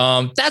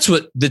 That's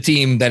what the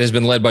team that has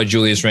been led by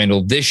Julius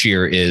Randle this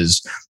year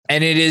is.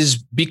 And it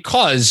is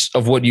because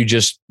of what you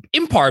just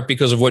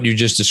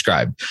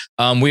described.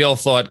 We all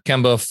thought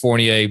Kemba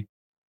Fournier,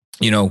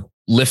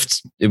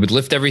 would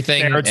lift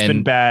everything. It's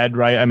been bad,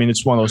 right? I mean,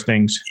 it's one of those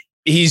things.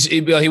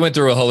 He went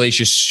through a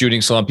hellacious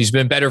shooting slump. He's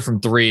been better from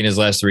 3 in his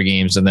last 3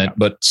 games.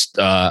 But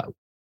I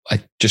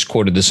just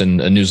quoted this in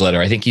a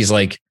newsletter. I think he's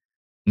like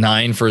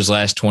 9 for his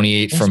last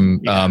 28 from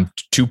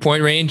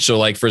 2-point range. So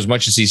like for as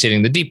much as he's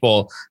hitting the deep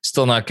ball,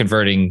 still not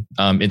converting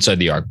inside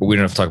the arc, but we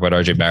don't have to talk about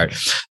RJ Barrett.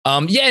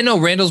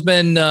 Randall's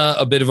been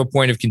a bit of a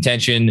point of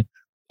contention.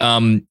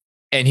 And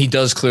he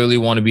does clearly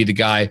want to be the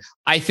guy.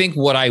 I think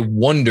what I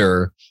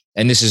wonder,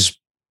 and this is,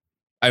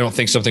 I don't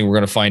think something we're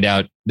going to find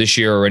out this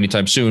year or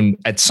anytime soon.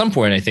 At some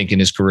point, I think in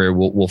his career,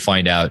 we'll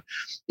find out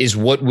is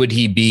what would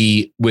he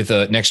be with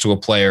next to a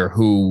player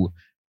who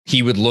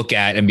he would look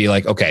at and be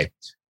like, okay,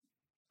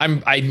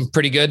 I'm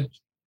pretty good.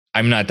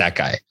 I'm not that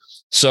guy.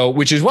 So,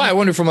 which is why I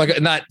wonder from like,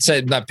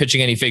 not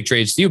pitching any fake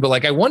trades to you, but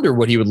like, I wonder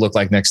what he would look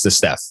like next to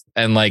Steph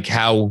and like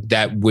how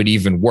that would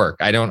even work.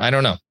 I don't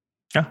know.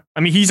 Yeah. I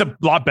mean, he's a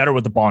lot better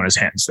with the ball in his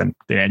hands than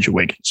Andrew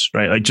Wiggins,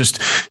 right? Like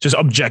just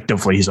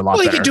objectively, he's a lot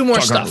better. He could do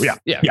more stuff.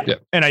 Yeah.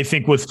 And I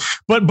think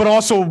but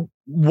also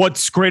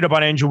what's great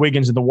about Andrew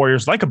Wiggins and the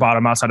Warriors like about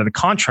him outside of the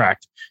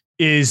contract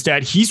is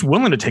that he's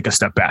willing to take a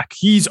step back.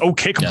 He's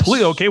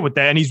completely okay with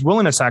that. And he's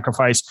willing to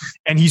sacrifice,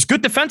 and he's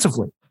good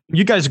defensively.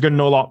 You guys are going to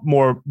know a lot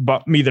more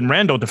about me than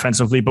Randle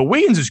defensively, but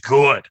Wiggins is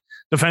good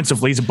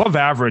defensively. He's above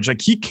average.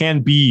 Like he can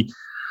be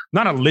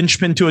not a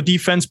linchpin to a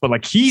defense, but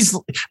like he's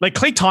like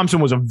Klay Thompson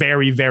was a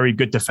very, very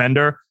good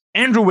defender.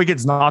 Andrew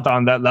Wiggins not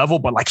on that level,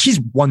 but like he's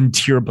one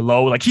tier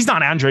below. Like he's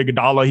not Andre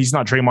Iguodala. He's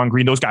not Draymond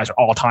Green. Those guys are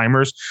all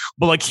timers,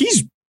 but like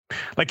he's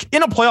like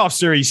in a playoff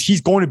series,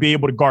 he's going to be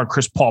able to guard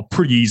Chris Paul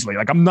pretty easily.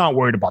 Like I'm not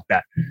worried about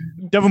that.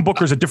 Devin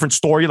Booker's a different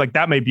story. Like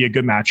that may be a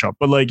good matchup,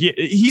 but like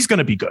he's going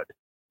to be good.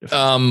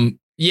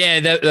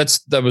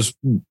 That was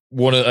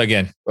one of,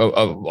 again,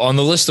 on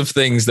the list of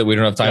things that we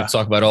don't have time to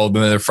talk about all of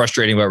them. They're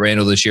frustrating about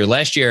Randle this year.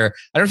 Last year,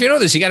 I don't know if you know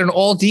this, he got an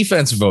all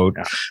defense vote,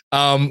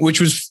 which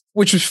was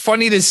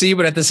funny to see.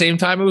 But at the same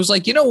time, it was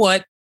like, you know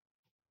what?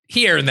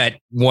 He earned that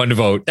one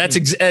vote. That's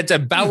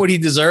about what he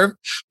deserved,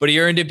 but he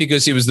earned it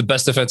because he was the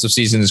best defensive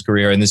season in his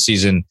career. And this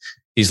season,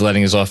 he's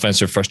letting his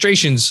offensive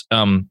frustrations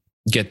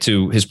get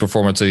to his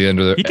performance at the end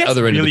of the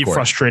other end of the court.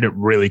 Frustrated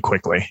really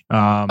quickly.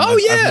 I've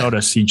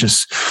noticed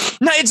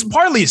it's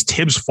partly it's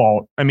Tibbs'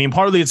 fault. I mean,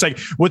 partly it's like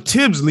with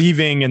Tibbs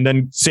leaving and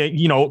then say,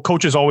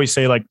 coaches always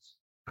say like,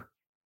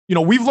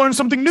 we've learned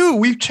something new.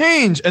 We've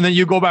changed. And then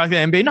you go back to the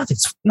NBA.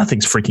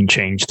 Nothing's freaking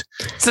changed.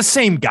 It's the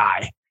same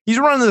guy. He's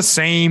running the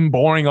same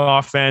boring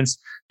offense,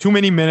 too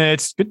many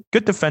minutes,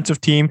 good defensive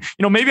team.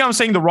 Maybe I'm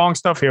saying the wrong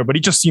stuff here, but he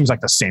just seems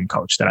like the same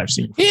coach that I've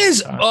seen. He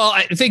is. Well,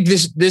 I think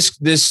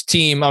this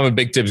team, I'm a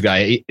big Tibbs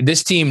guy.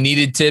 This team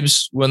needed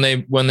Tibbs when they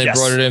brought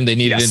him. They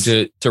needed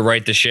him to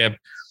right the ship.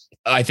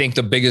 I think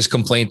the biggest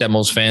complaint that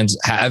most fans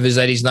have is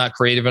that he's not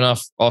creative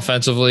enough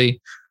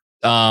offensively.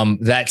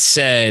 That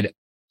said,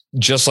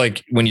 just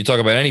like when you talk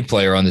about any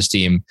player on this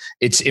team,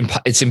 it's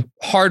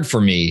hard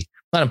for me,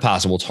 not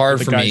impossible. It's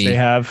hard for me they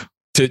have.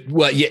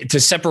 to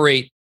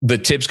separate the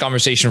Tibbs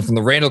conversation from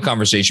the Randall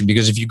conversation,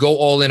 because if you go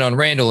all in on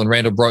Randall and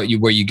Randall brought you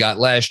where you got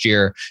last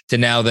year to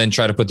now then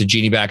try to put the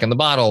genie back in the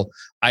bottle,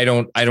 I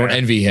don't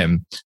envy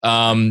him.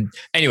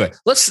 Anyway,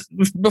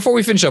 before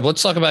we finish up,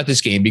 let's talk about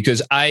this game,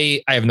 because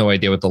I have no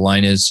idea what the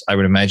line is. I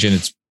would imagine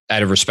it's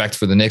out of respect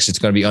for the Knicks. It's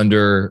going to be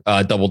under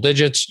double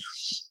digits.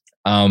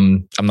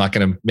 I'm not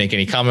going to make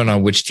any comment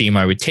on which team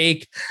I would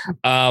take.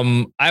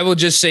 I will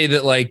just say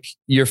that, like,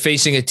 you're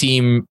facing a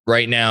team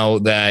right now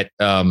that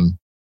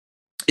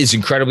is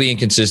incredibly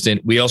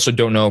inconsistent. We also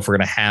don't know if we're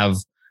going to have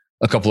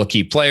a couple of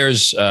key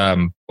players.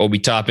 Obi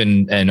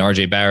Toppin and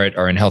RJ Barrett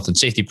are in health and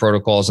safety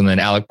protocols. And then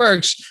Alec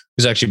Burks,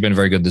 who's actually been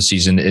very good this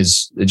season,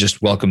 is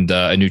just welcomed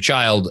a new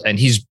child. And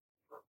he's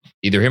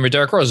either him or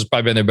Derrick Rose has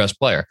probably been their best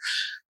player.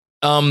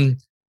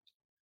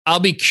 I'll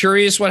be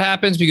curious what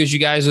happens, because you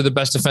guys are the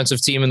best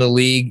defensive team in the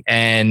league.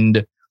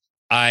 And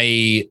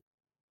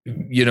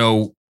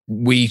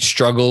we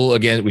struggle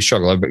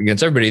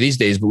against everybody these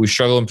days, but we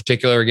struggle in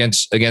particular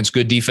against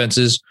good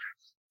defenses.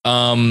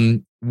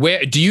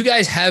 Where do you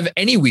guys have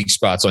any weak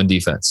spots on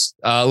defense?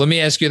 Let me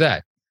ask you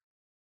that.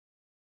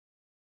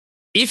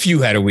 If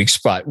you had a weak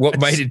spot, what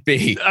might it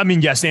be? I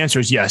mean, yes, the answer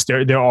is yes.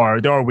 There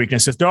are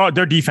weaknesses.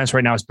 Their defense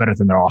right now is better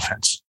than their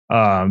offense.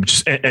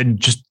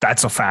 Just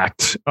that's a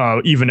fact.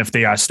 Even if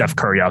they have Steph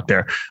Curry out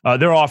there,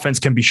 their offense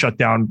can be shut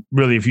down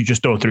really if you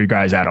just throw 3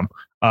 guys at them,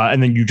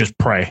 and then you just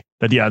pray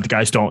that the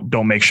guys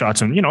don't make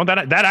shots. And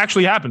that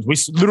actually happens. We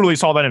literally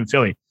saw that in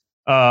Philly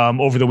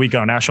over the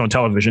weekend on national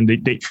television.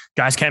 They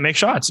guys can't make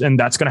shots, and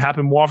that's going to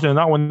happen more often than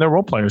not when they're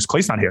role players.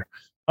 Clay's not here.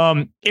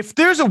 If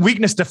there's a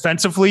weakness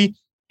defensively,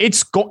 and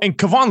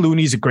Kevon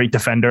Looney is a great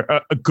defender,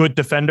 a good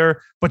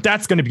defender, but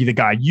that's going to be the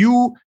guy.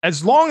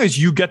 As long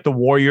as you get the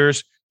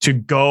Warriors to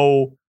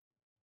go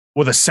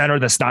with a center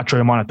that's not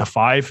Draymond at the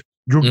 5,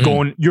 you're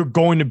going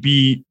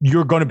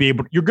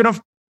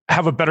to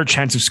have a better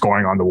chance of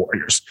scoring on the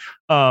Warriors.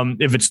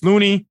 If it's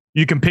Looney,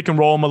 you can pick and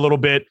roll him a little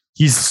bit.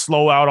 He's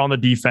slow out on the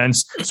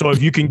defense. So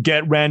if you can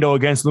get Randall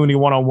against Looney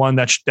one-on-one,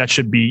 that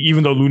should be,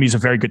 even though Looney's a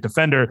very good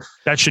defender,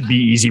 that should be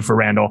easy for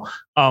Randall.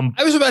 I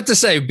was about to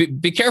say,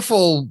 be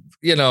careful,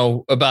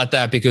 about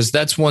that, because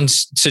that's one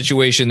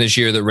situation this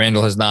year that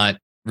Randall has not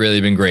really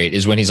been great,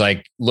 is when he's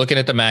like looking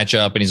at the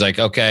matchup and he's like,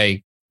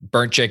 okay,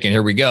 burnt chicken,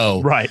 here we go.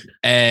 Right.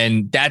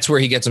 And that's where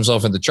he gets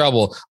himself into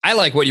trouble. I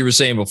like what you were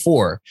saying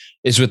before,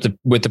 is with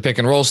the pick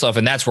and roll stuff.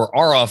 And that's where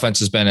our offense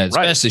has been at its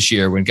best this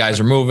year, when guys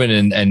are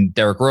moving and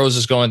Derrick Rose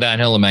is going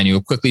downhill.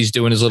 Emmanuel Quickly's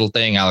doing his little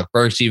thing. Alec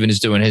Burks even is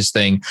doing his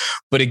thing.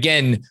 But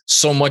again,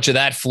 so much of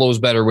that flows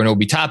better when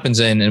Obi Toppin's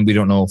in, and we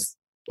don't know if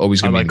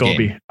Obi's going to be in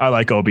the game. I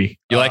like Obi.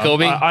 You like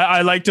Obi?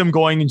 I liked him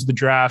going into the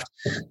draft.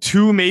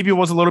 2 maybe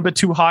was a little bit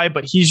too high,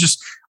 but he's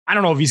just, I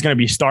don't know if he's going to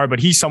be a star, but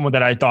he's someone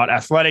that I thought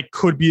athletic,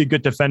 could be a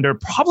good defender,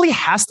 probably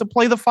has to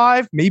play the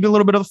 5, maybe a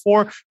little bit of the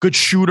 4, good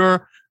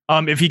shooter.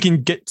 If he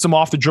can get some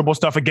off the dribble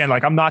stuff, again,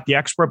 like, I'm not the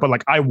expert, but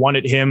like, I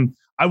wanted him.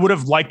 I would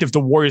have liked if the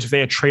Warriors, if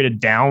they had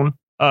traded down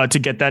to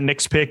get that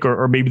Knicks pick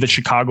or maybe the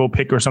Chicago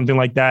pick or something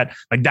like that.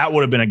 Like, that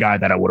would have been a guy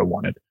that I would have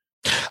wanted.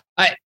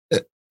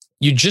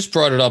 You just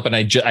brought it up, and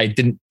I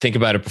didn't think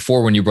about it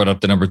before when you brought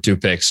up the number 2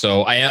 pick.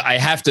 So I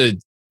have to.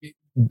 You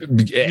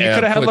could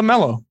have had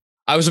LaMelo.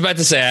 I was about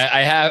to say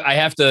I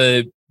have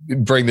to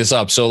bring this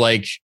up. So,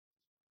 like,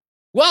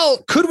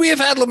 well, could we have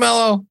had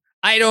LaMelo?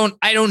 I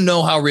don't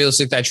know how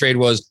realistic that trade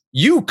was.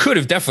 You could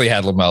have definitely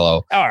had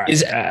LaMelo. All right, we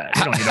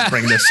don't need to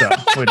bring this up.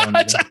 We don't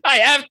need to. I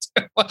have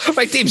to.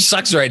 My team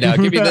sucks right now.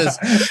 Give me this.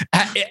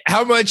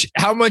 How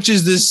much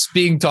is this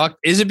being talked?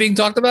 Is it being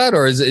talked about,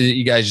 or is it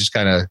you guys just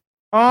kind of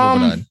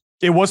moving on?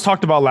 It was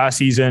talked about last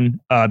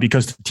season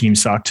because the team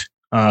sucked.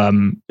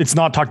 It's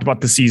not talked about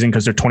this season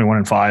because they're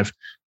 21-5.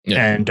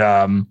 Yeah.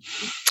 And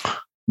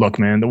look,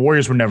 man, the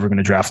Warriors were never going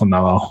to draft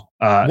LaMelo.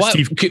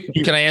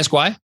 Can I ask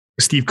why?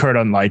 Steve Kerr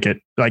doesn't like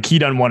it. Like, he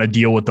doesn't want to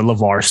deal with the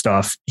LeVar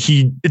stuff.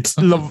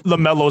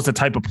 LaMelo's the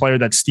type of player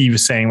that Steve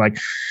is saying, like,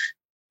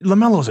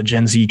 LaMelo's a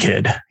Gen Z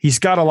kid. He's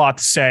got a lot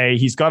to say.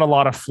 He's got a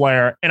lot of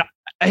flair. And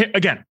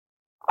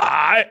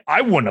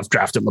I wouldn't have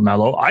drafted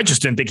LaMelo. I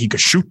just didn't think he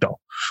could shoot, though.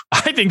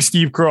 I think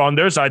Steve Kerr on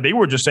their side, they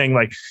were just saying,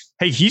 like,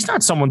 hey, he's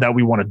not someone that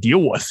we want to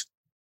deal with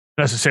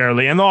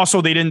necessarily. And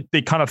also they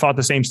kind of thought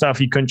the same stuff.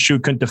 He couldn't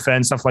shoot, couldn't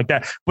defend, stuff like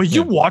that. But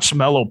you watch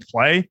Melo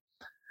play.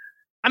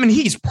 I mean,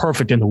 he's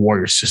perfect in the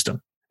Warriors system.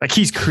 Like,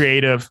 he's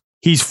creative.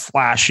 He's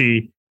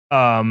flashy.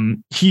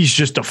 He's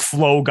just a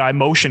flow guy,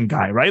 motion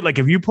guy, right? Like,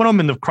 if you put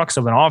him in the crux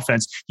of an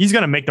offense, he's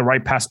going to make the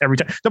right pass every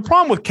time. The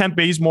problem with Kent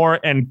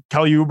Bazemore and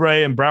Kelly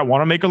Oubre and Brad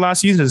Wanamaker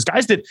last season is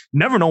guys that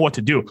never know what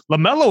to do.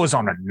 LaMelo is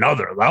on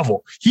another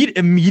level. He'd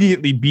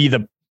immediately be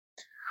the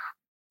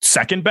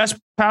second best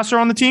passer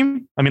on the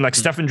team. I mean, like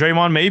Steph and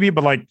Draymond maybe,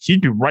 but like,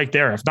 he'd be right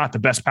there, if not the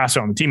best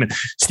passer on the team. And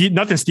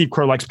nothing Steve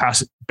Kerr likes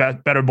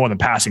better more than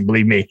passing,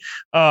 believe me.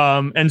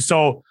 And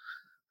so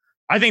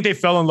I think they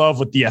fell in love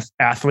with the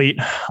athlete,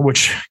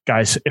 which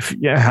guys,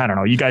 I don't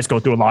know, you guys go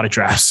through a lot of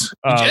drafts.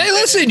 Hey,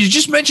 listen, you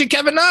just mentioned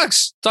Kevin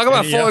Knox. Talk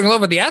about falling in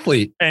love with the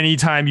athlete.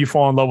 Anytime you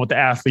fall in love with the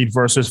athlete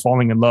versus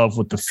falling in love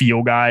with the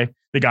feel guy,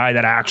 the guy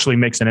that actually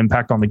makes an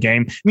impact on the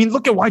game. I mean,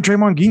 look at why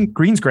Draymond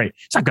Green's great.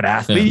 He's not a good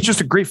athlete. Yeah. He's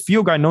just a great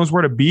feel guy, knows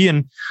where to be.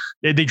 And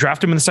they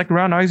drafted him in the second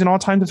round. Now he's an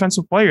all-time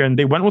defensive player. And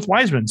they went with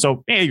Wiseman.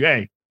 So,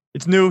 hey,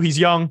 it's new. He's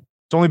young.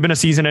 It's only been a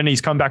season and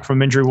he's come back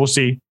from injury. We'll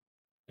see.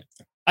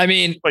 I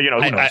mean, but who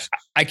knows?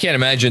 I can't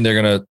imagine they're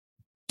going to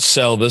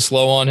sell this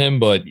low on him,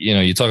 but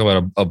you talk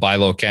about a buy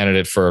low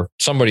candidate for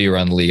somebody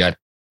around the league.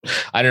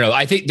 I don't know.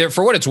 I think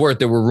for what it's worth,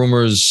 there were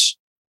rumors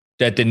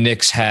that the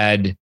Knicks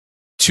had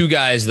two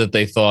guys that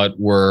they thought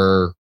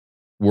were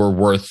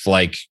worth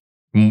like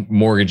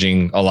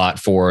mortgaging a lot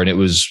for. And it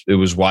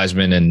was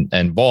Wiseman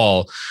and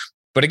Ball.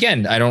 But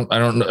again, I don't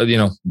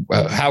know,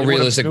 how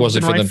realistic was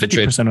it for them to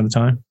trade 50% of the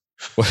time?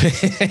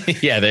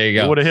 Yeah, there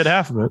you go. Would have hit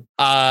half of it.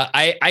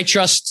 I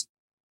trust.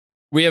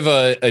 We have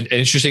an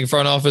interesting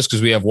front office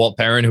because we have Walt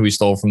Perrin, who we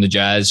stole from the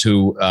Jazz,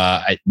 who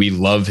we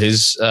love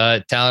his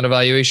talent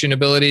evaluation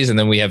abilities. And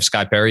then we have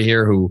Scott Perry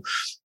here, who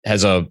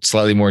has a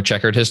slightly more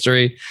checkered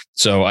history.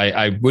 So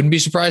I wouldn't be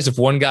surprised if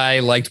one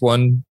guy liked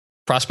one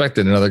prospect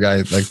and another guy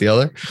liked the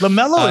other.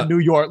 LaMelo in New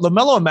York,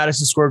 LaMelo and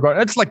Madison Square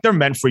Garden, it's like they're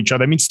meant for each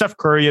other. I mean, Steph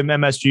Curry and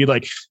MSG,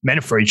 like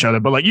meant for each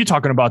other. But like you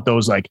talking about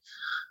those, like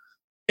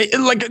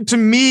to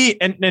me,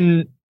 and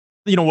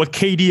with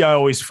KD, I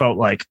always felt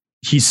like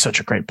he's such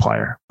a great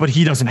player, but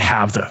he doesn't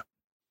have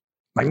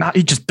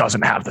he just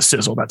doesn't have the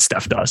sizzle that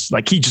Steph does.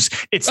 Like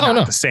it's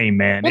not the same,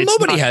 man. Well,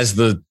 nobody has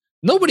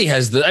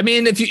the, I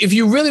mean, if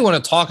you really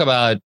want to talk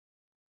about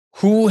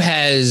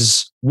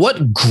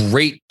what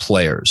great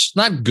players,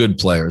 not good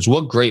players,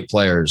 what great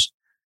players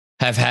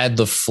have had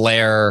the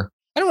flair.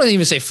 I don't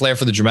even say flair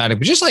for the dramatic,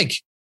 but just like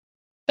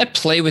that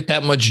play with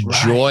that much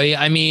joy.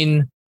 I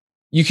mean,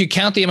 you could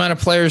count the amount of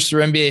players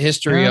through NBA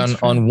history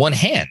on one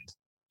hand.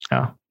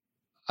 Yeah.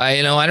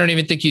 I don't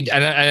even think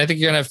I think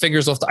you're going to have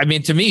fingers left. I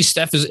mean, to me,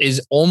 Steph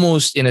is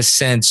almost in a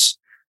sense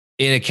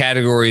in a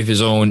category of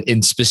his own,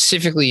 and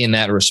specifically in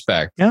that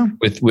respect,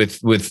 with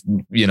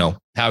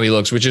how he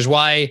looks, which is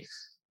why,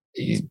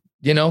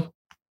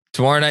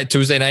 tomorrow night,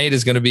 Tuesday night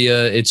is going to be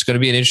an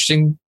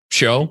interesting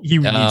show. He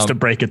needs to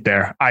break it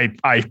there. I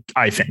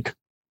think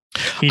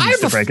he needs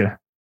to break it.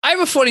 I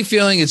have a funny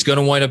feeling it's going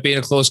to wind up being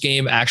a close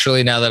game.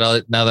 Actually, now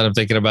that I'm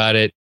thinking about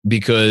it,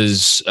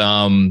 because,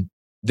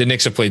 the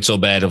Knicks have played so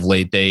bad of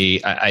late.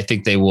 I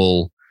think they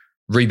will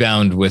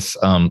rebound with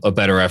a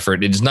better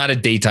effort. It is not a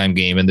daytime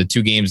game, and the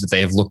two games that they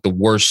have looked the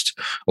worst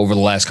over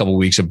the last couple of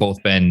weeks have both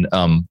been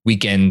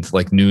weekend,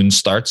 like noon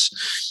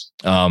starts,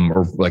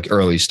 or like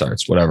early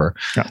starts, whatever.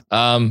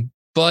 Yeah.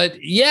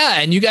 But yeah,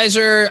 and you guys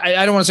are.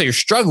 I don't want to say you're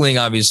struggling,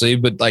 obviously,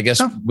 but I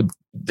guess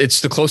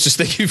it's the closest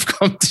thing you've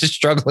come to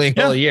struggling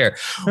all year.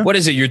 Yeah. What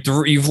is it?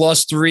 You've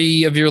lost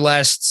 3 of your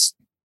last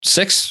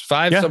 6,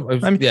 5.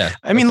 Yeah.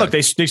 I mean, look,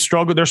 they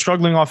struggle. They're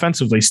struggling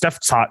offensively.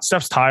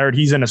 Steph's tired.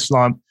 He's in a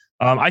slump.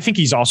 I think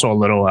he's also a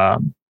little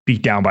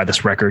beat down by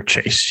this record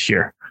chase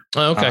here.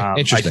 Oh, okay.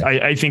 Interesting.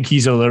 I think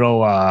he's a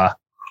little,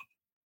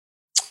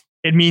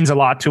 it means a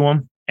lot to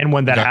him. And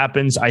when that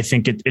happens, I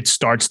think it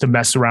starts to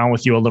mess around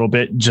with you a little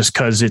bit, just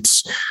because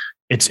it's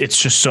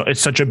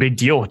such a big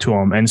deal to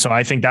him. And so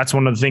I think that's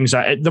one of the things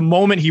that the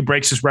moment he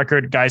breaks his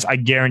record, guys, I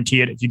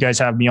guarantee it. If you guys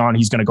have me on,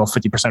 he's going to go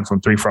 50%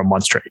 from 3 for a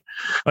month straight.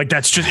 Like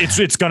that's just,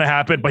 it's going to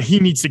happen, but he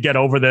needs to get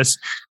over this.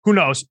 Who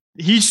knows?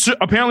 He's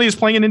apparently is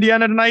playing in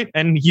Indiana tonight,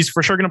 and he's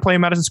for sure going to play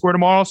in Madison Square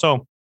tomorrow.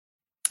 So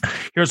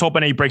here's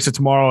hoping he breaks it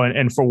tomorrow.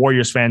 And for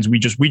Warriors fans, we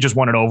just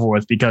want it over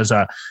with, because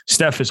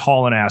Steph is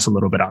hauling ass a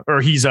little bit out,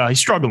 or he's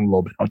struggling a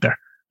little bit out there.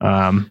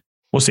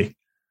 We'll see.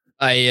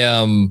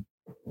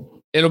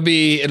 It'll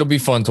be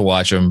fun to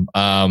watch them.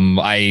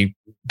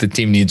 The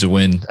team needs a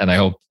win, and I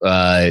hope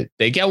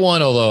they get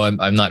one. Although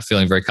I'm not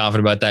feeling very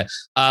confident about that.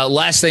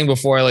 Last thing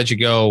before I let you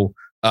go,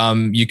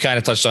 you kind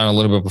of touched on a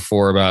little bit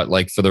before about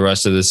like for the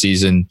rest of the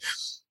season.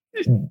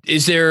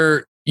 Is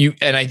there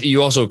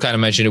you also kind of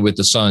mentioned it with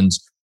the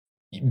Suns.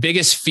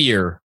 Biggest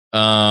fear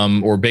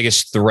or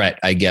biggest threat,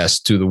 I guess,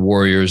 to the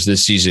Warriors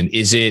this season?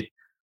 Is it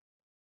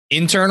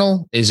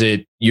internal? Is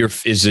it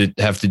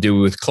have to do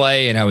with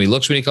Clay and how he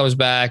looks when he comes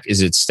back?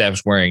 Is it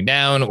Steph's wearing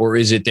down, or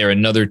is it there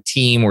another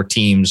team or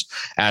teams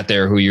out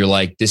there who you're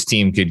like, this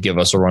team could give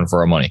us a run for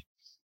our money?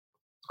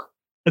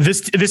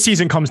 This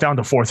season comes down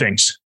to 4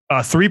 things: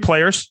 3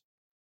 players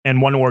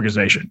and 1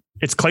 organization.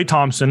 It's Klay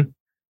Thompson,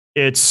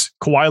 it's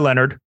Kawhi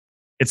Leonard,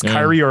 it's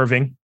Kyrie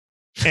Irving,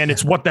 and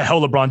it's what the hell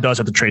LeBron does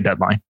at the trade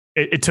deadline.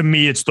 To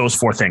me, it's those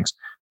 4 things.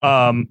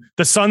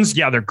 The Suns,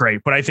 they're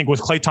great, but I think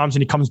with Klay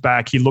Thompson, he comes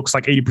back, he looks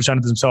like 80%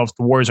 of themselves.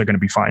 The Warriors are going to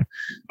be fine.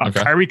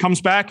 Kyrie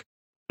comes back,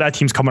 that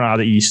team's coming out of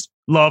the East.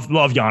 Love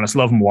Giannis,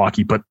 love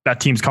Milwaukee, but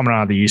that team's coming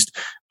out of the East.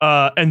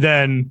 And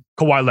then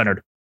Kawhi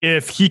Leonard,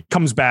 if he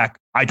comes back,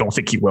 I don't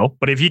think he will,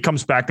 but if he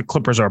comes back, the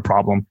Clippers are a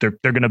problem. They're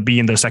going to be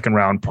in the second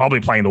round,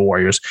 probably playing the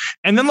Warriors.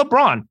 And then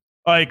LeBron,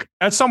 like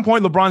at some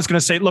point, LeBron's going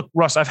to say, look,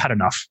 Russ, I've had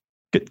enough.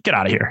 Get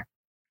out of here.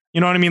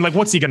 You know what I mean? Like,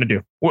 what's he going to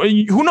do? Well,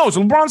 who knows?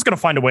 LeBron's going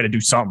to find a way to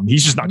do something.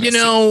 He's just not going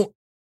to.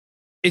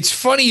 It's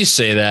funny you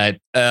say that.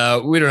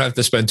 We don't have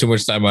to spend too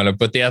much time on it,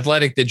 but The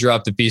Athletic did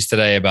drop the piece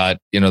today about,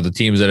 the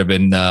teams that have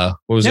been, what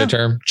was their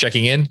term?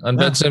 Checking in on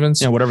Ben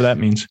Simmons? Yeah, whatever that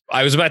means.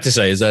 I was about to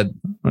say, is that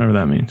whatever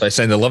that means? Did I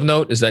send the love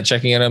note? Is that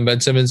checking in on Ben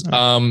Simmons?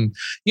 When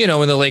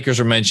the Lakers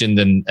were mentioned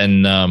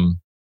and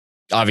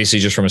obviously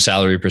just from a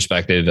salary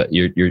perspective,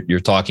 you're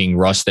talking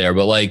Russ there,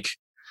 but like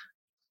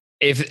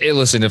if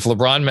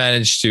LeBron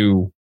managed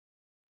to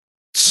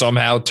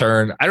somehow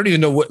turn, I don't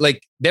even know what,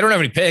 like, they don't have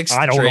any picks.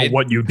 I don't know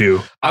what you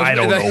do. I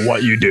don't know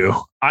what you do.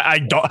 I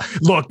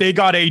don't look. They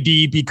got AD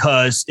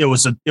because it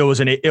was a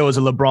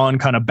LeBron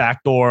kind of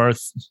backdoor,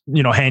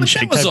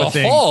 handshake type of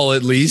thing. Haul,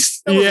 at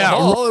least. It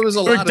was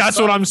a lot. That's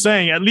what I'm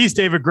saying. At least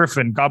David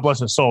Griffin, God bless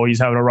his soul, he's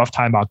having a rough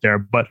time out there.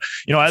 But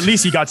at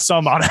least he got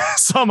some out of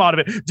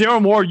it.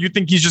 Daryl Morey, you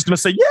think he's just going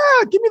to say,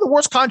 "Yeah, give me the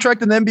worst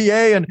contract in the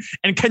NBA,"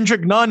 and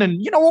Kendrick Nunn, and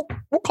we'll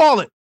call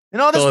it. This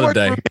works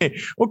for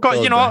me. We'll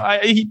call,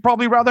 he'd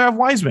probably rather have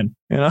Wiseman.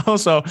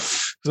 So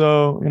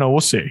we'll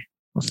see.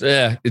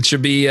 Yeah, it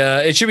should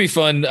be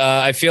fun.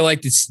 I feel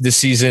like this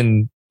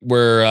season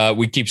where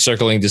we keep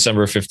circling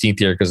December 15th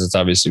here because it's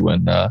obviously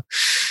when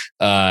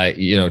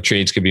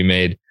trades could be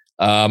made.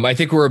 I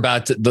think we're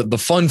about to, the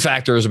fun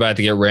factor is about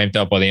to get ramped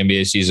up on the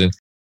NBA season.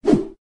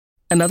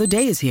 Another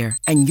day is here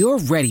and you're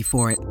ready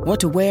for it. What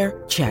to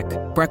wear? Check.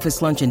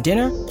 Breakfast, lunch, and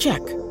dinner?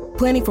 Check.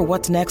 Planning for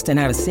what's next and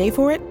how to save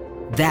for it?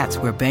 That's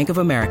where Bank of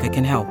America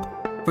can help.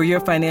 For your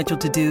financial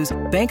to-dos,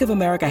 Bank of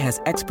America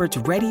has experts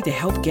ready to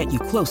help get you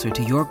closer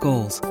to your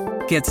goals.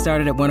 Get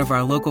started at one of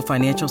our local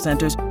financial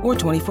centers or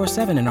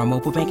 24/7 in our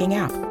mobile banking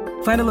app.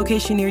 Find a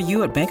location near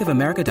you at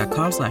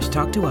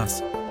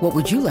bankofamerica.com/talktous. What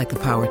would you like the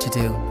power to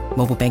do?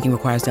 Mobile banking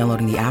requires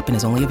downloading the app and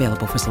is only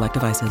available for select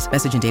devices.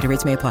 Message and data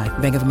rates may apply.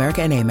 Bank of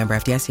America NA, member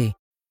FDIC.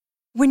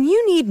 When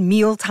you need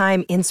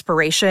mealtime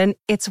inspiration,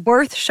 it's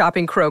worth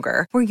shopping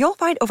Kroger, where you'll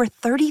find over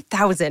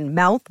 30,000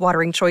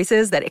 mouth-watering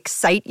choices that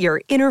excite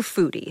your inner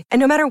foodie. And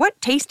no matter what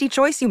tasty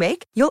choice you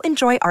make, you'll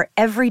enjoy our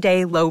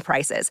everyday low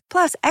prices,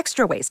 plus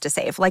extra ways to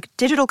save, like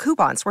digital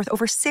coupons worth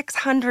over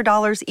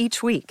 $600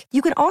 each week.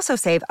 You can also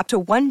save up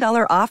to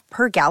 $1 off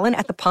per gallon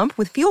at the pump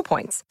with fuel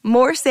points.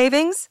 More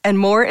savings and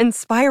more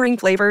inspiring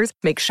flavors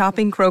make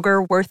shopping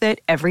Kroger worth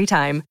it every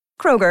time.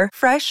 Kroger,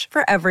 fresh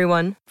for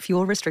everyone.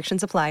 Fuel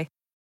restrictions apply.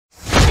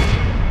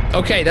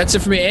 Okay, that's it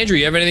for me. Andrew,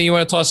 you have anything you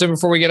want to toss in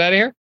before we get out of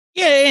here?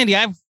 Yeah, Andy,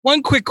 I have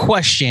one quick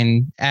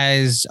question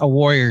as a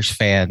Warriors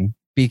fan,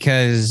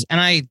 because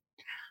I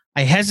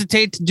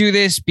hesitate to do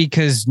this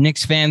because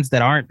Knicks fans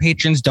that aren't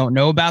patrons don't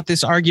know about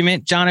this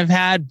argument John have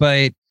had,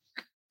 but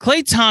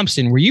Klay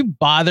Thompson, were you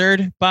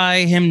bothered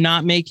by him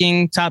not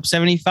making top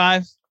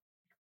 75?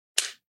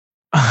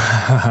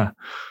 The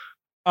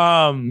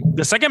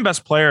second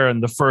best player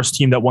in the first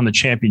team that won the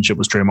championship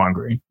was Draymond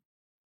Green.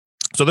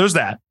 So there's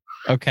that.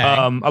 Okay.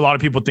 A lot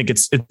of people think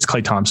it's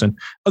Klay Thompson.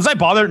 Was I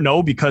bothered?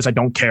 No, because I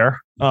don't care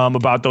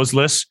about those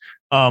lists.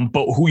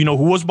 But who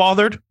was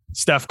bothered?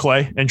 Steph,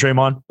 Klay, and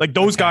Draymond. Like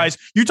those guys.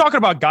 You're talking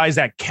about guys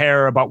that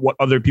care about what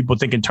other people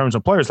think in terms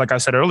of players. Like I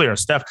said earlier,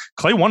 Steph,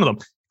 Klay, one of them.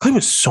 Klay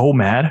was so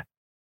mad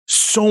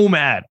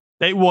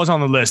that it was on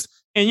the list.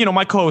 And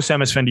my co-host Sam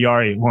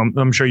Esfandiari, who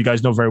I'm sure you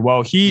guys know very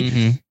well,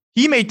 he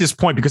made this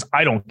point because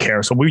I don't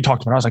care. So we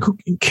talked about it. I was like, who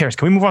cares?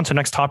 Can we move on to the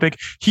next topic?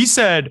 He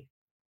said,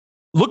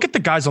 look at the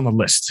guys on the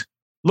list.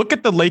 Look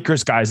at the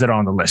Lakers guys that are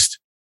on the list.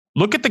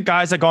 Look at the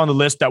guys that got on the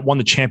list that won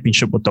the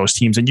championship with those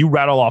teams. And you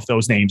rattle off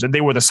those names. And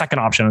they were the second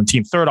option on the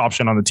team, third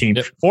option on the team,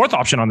 fourth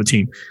option on the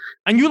team.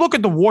 And you look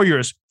at the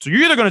Warriors. So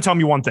you're either going to tell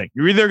me one thing.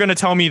 You're either going to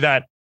tell me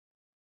that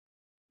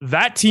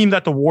team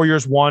that the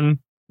Warriors won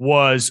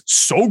was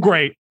so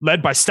great,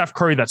 led by Steph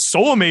Curry, that's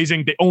so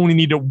amazing. They only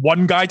needed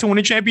one guy to win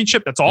a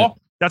championship. That's all. Yeah.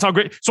 That's how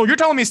great. So you're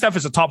telling me Steph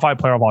is a top 5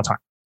 player of all time.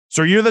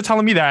 So you're either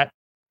telling me that,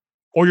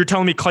 or you're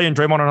telling me Klay and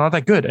Draymond are not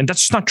that good. And that's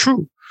just not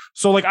true.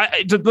 So like,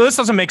 the list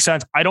doesn't make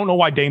sense. I don't know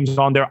why Dame's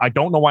on there. I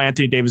don't know why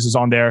Anthony Davis is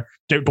on there.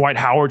 Dwight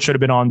Howard should have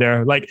been on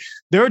there. Like,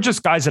 there are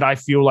just guys that I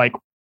feel like,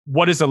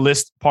 what is the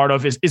list part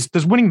of?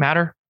 Does winning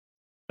matter?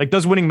 Like,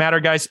 does winning matter,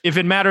 guys? If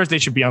it matters, they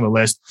should be on the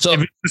list. So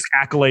if it's just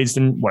accolades,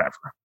 then whatever.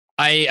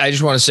 I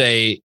just want to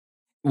say,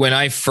 when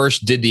I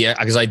first did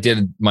because I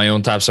did my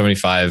own top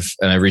 75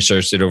 and I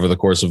researched it over the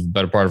course of the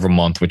better part of a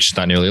month, which is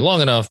not nearly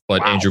long enough,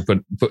 but wow. Andrew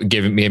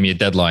gave me a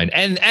deadline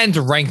and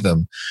to rank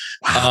them.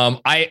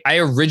 Wow. I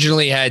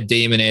originally had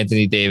Dame and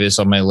Anthony Davis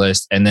on my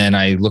list. And then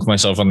I looked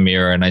myself in the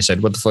mirror and I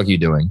said, what the fuck are you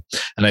doing?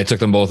 And I took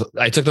them both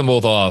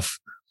off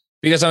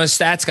because I'm a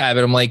stats guy,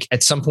 but I'm like,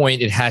 at some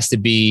point it has to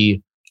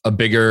be a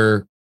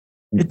bigger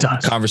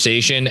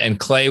conversation. And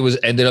Klay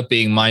ended up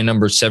being my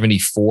number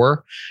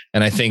 74.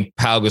 And I think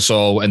Pau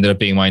Gasol ended up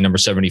being my number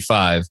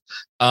 75.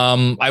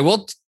 I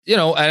will,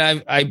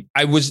 and I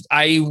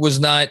was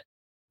not,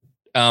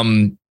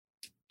 to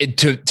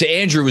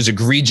Andrew, it was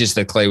egregious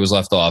that Klay was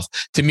left off.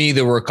 To me,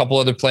 there were a couple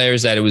other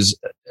players that it was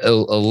a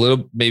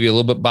little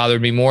bit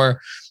bothered me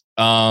more.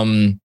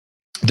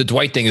 The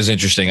Dwight thing is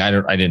interesting. I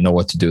didn't know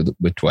what to do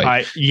with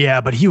Dwight.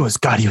 But he was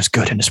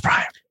good in his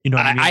prime. You know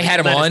what I mean? I had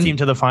him on his team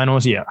to the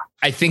finals. Yeah.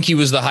 I think he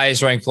was the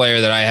highest ranked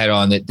player that I had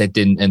on that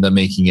didn't end up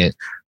making it.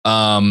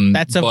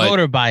 That's a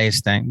voter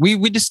bias thing.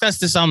 We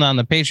discussed this on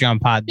the Patreon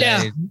pod.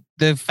 Yeah.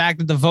 The fact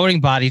that the voting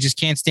body just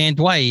can't stand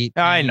Dwight.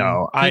 I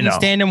know. Couldn't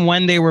stand him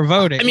when they were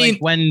voting. I mean,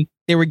 like when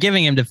they were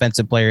giving him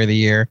Defensive Player of the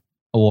Year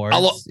awards.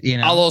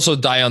 I'll also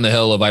die on the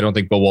hill of I don't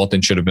think Bill Walton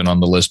should have been on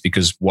the list,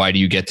 because why do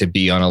you get to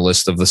be on a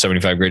list of the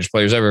 75 greatest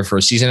players ever for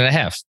a season and a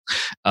half?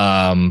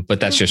 But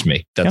that's just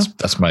me.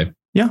 That's my.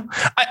 Yeah.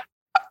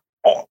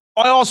 I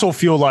also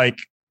feel like,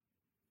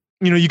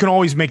 you can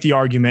always make the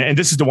argument, and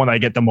this is the one that I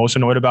get the most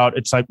annoyed about.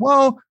 It's like,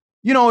 well,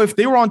 if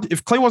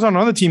Klay was on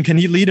another team, can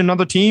he lead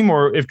another team?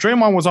 Or if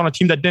Draymond was on a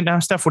team that didn't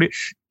have Steph,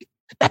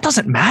 that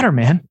doesn't matter,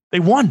 man. They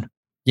won.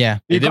 Yeah,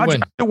 they got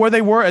to where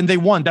they were and they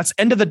won. That's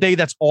end of the day.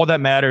 That's all that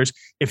matters.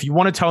 If you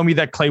want to tell me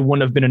that Klay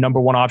wouldn't have been a number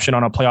one option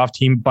on a playoff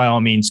team, by all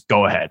means,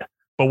 go ahead.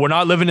 But we're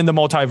not living in the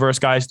multiverse,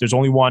 guys. There's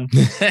only one.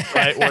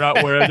 Right?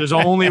 There's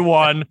only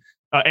one.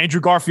 Andrew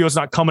Garfield's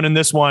not coming in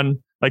this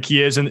one like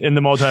he is in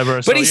the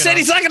multiverse. But he said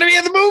he's not going to be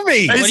in the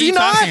movie. Is he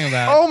not?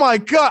 Oh my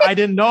God. I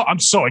didn't know. I'm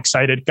so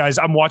excited, guys.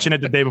 I'm watching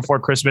it the day before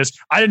Christmas.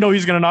 I didn't know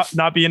he's going to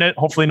not be in it.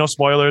 Hopefully no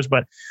spoilers,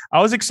 but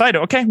I was excited.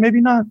 Okay, maybe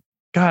not.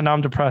 God, now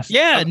I'm depressed.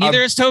 Yeah,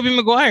 neither is Tobey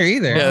Maguire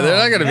either. Yeah, they're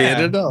not going to be in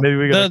it. No. Maybe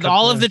we got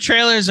all of the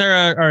trailers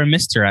are a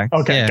misdirect.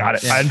 Okay, got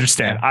it. Yeah. I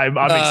understand. Yeah. I'm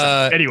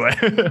excited. Anyway,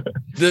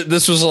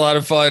 this was a lot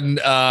of fun.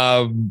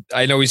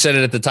 I know we said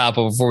it at the top,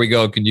 but before we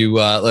go, can you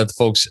let the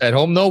folks at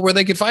home know where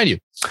they can find you?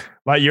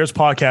 Light Years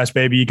Podcast,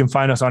 baby. You can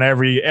find us on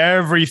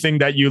everything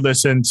that you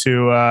listen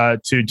to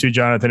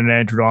Jonathan and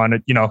Andrew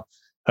on.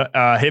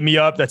 Hit me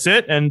up. That's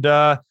it. And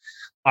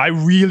I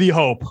really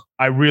hope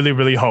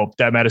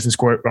that Madison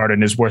Square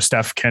Garden is where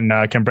Steph can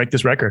break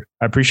this record.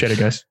 I appreciate it,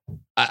 guys.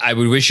 I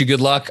would wish you good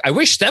luck. I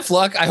wish Steph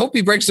luck. I hope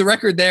he breaks the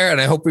record there, and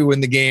I hope we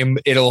win the game.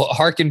 It'll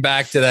harken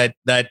back to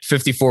that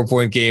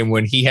 54-point game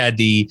when he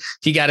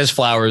got his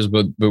flowers,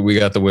 but we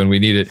got the win. We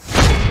need it.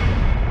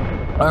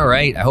 All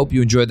right. I hope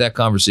you enjoyed that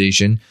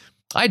conversation.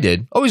 I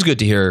did. Always good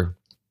to hear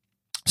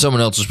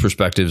someone else's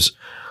perspectives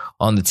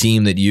on the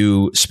team that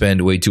you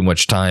spend way too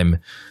much time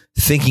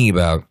thinking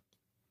about.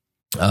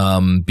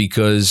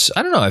 Because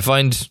I don't know, I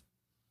find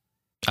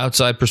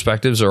outside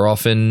perspectives are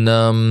often,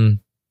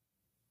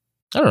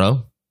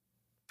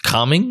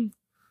 calming,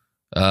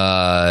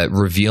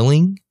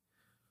 revealing.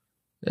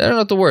 I don't know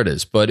what the word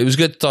is, but it was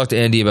good to talk to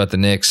Andy about the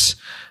Knicks,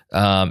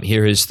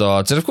 hear his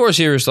thoughts, and of course,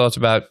 hear his thoughts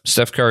about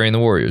Steph Curry and the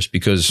Warriors,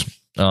 because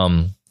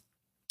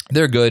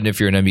they're good. And if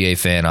you're an NBA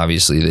fan,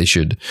 obviously they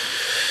should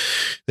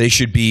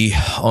be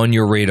on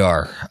your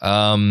radar.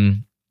 I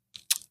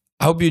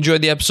hope you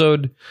enjoyed the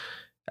episode.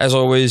 As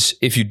always,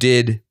 if you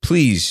did,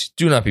 please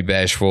do not be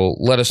bashful.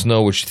 Let us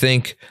know what you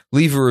think.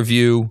 Leave a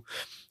review.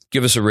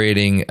 Give us a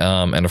rating.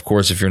 And of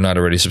course, if you're not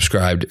already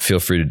subscribed, feel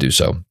free to do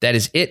so. That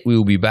is it. We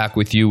will be back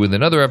with you with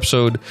another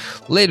episode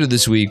later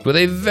this week with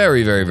a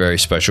very, very, very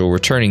special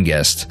returning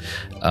guest.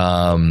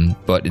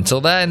 But until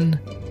then,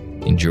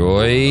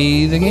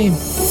 enjoy the game.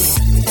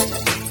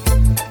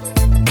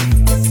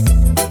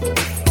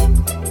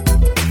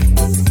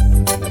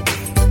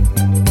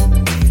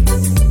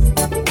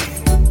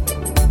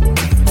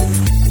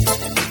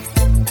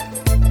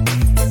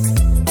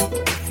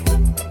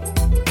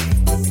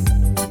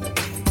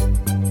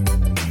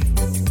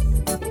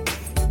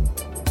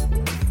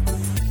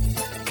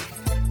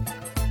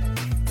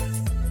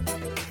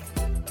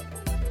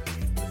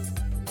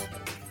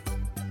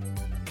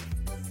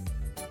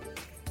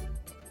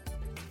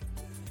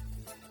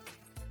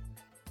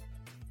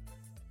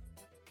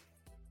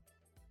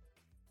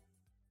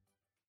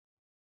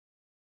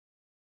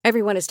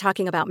 Everyone is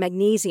talking about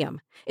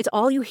magnesium. It's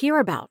all you hear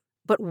about.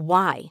 But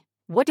why?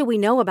 What do we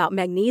know about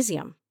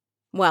magnesium?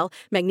 Well,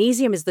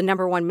 magnesium is the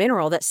number one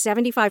mineral that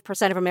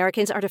 75% of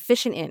Americans are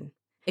deficient in.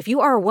 If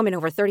you are a woman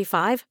over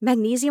 35,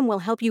 magnesium will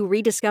help you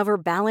rediscover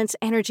balance,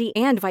 energy,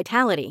 and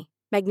vitality.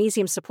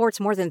 Magnesium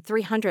supports more than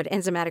 300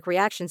 enzymatic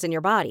reactions in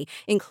your body,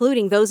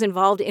 including those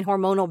involved in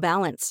hormonal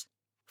balance.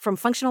 From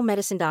functional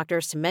medicine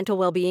doctors to mental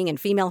well-being and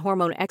female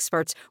hormone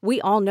experts, we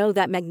all know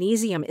that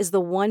magnesium is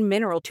the one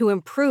mineral to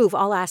improve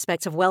all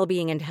aspects of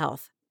well-being and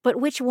health. But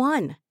which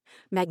one?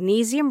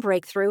 Magnesium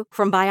Breakthrough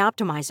from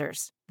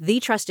Bioptimizers,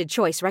 the trusted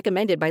choice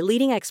recommended by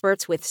leading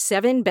experts with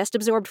 7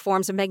 best-absorbed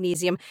forms of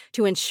magnesium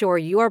to ensure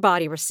your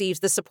body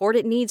receives the support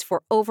it needs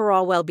for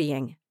overall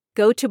well-being.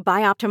 Go to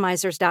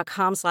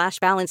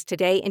bioptimizers.com/balance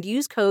today and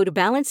use code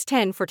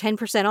BALANCE10 for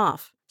 10%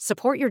 off.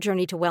 Support your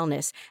journey to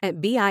wellness at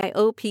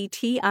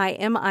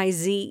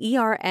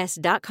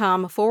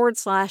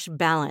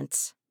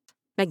bioptimizers.com/balance.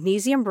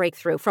 Magnesium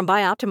Breakthrough from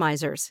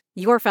Bioptimizers,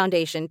 your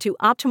foundation to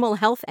optimal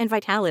health and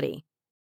vitality.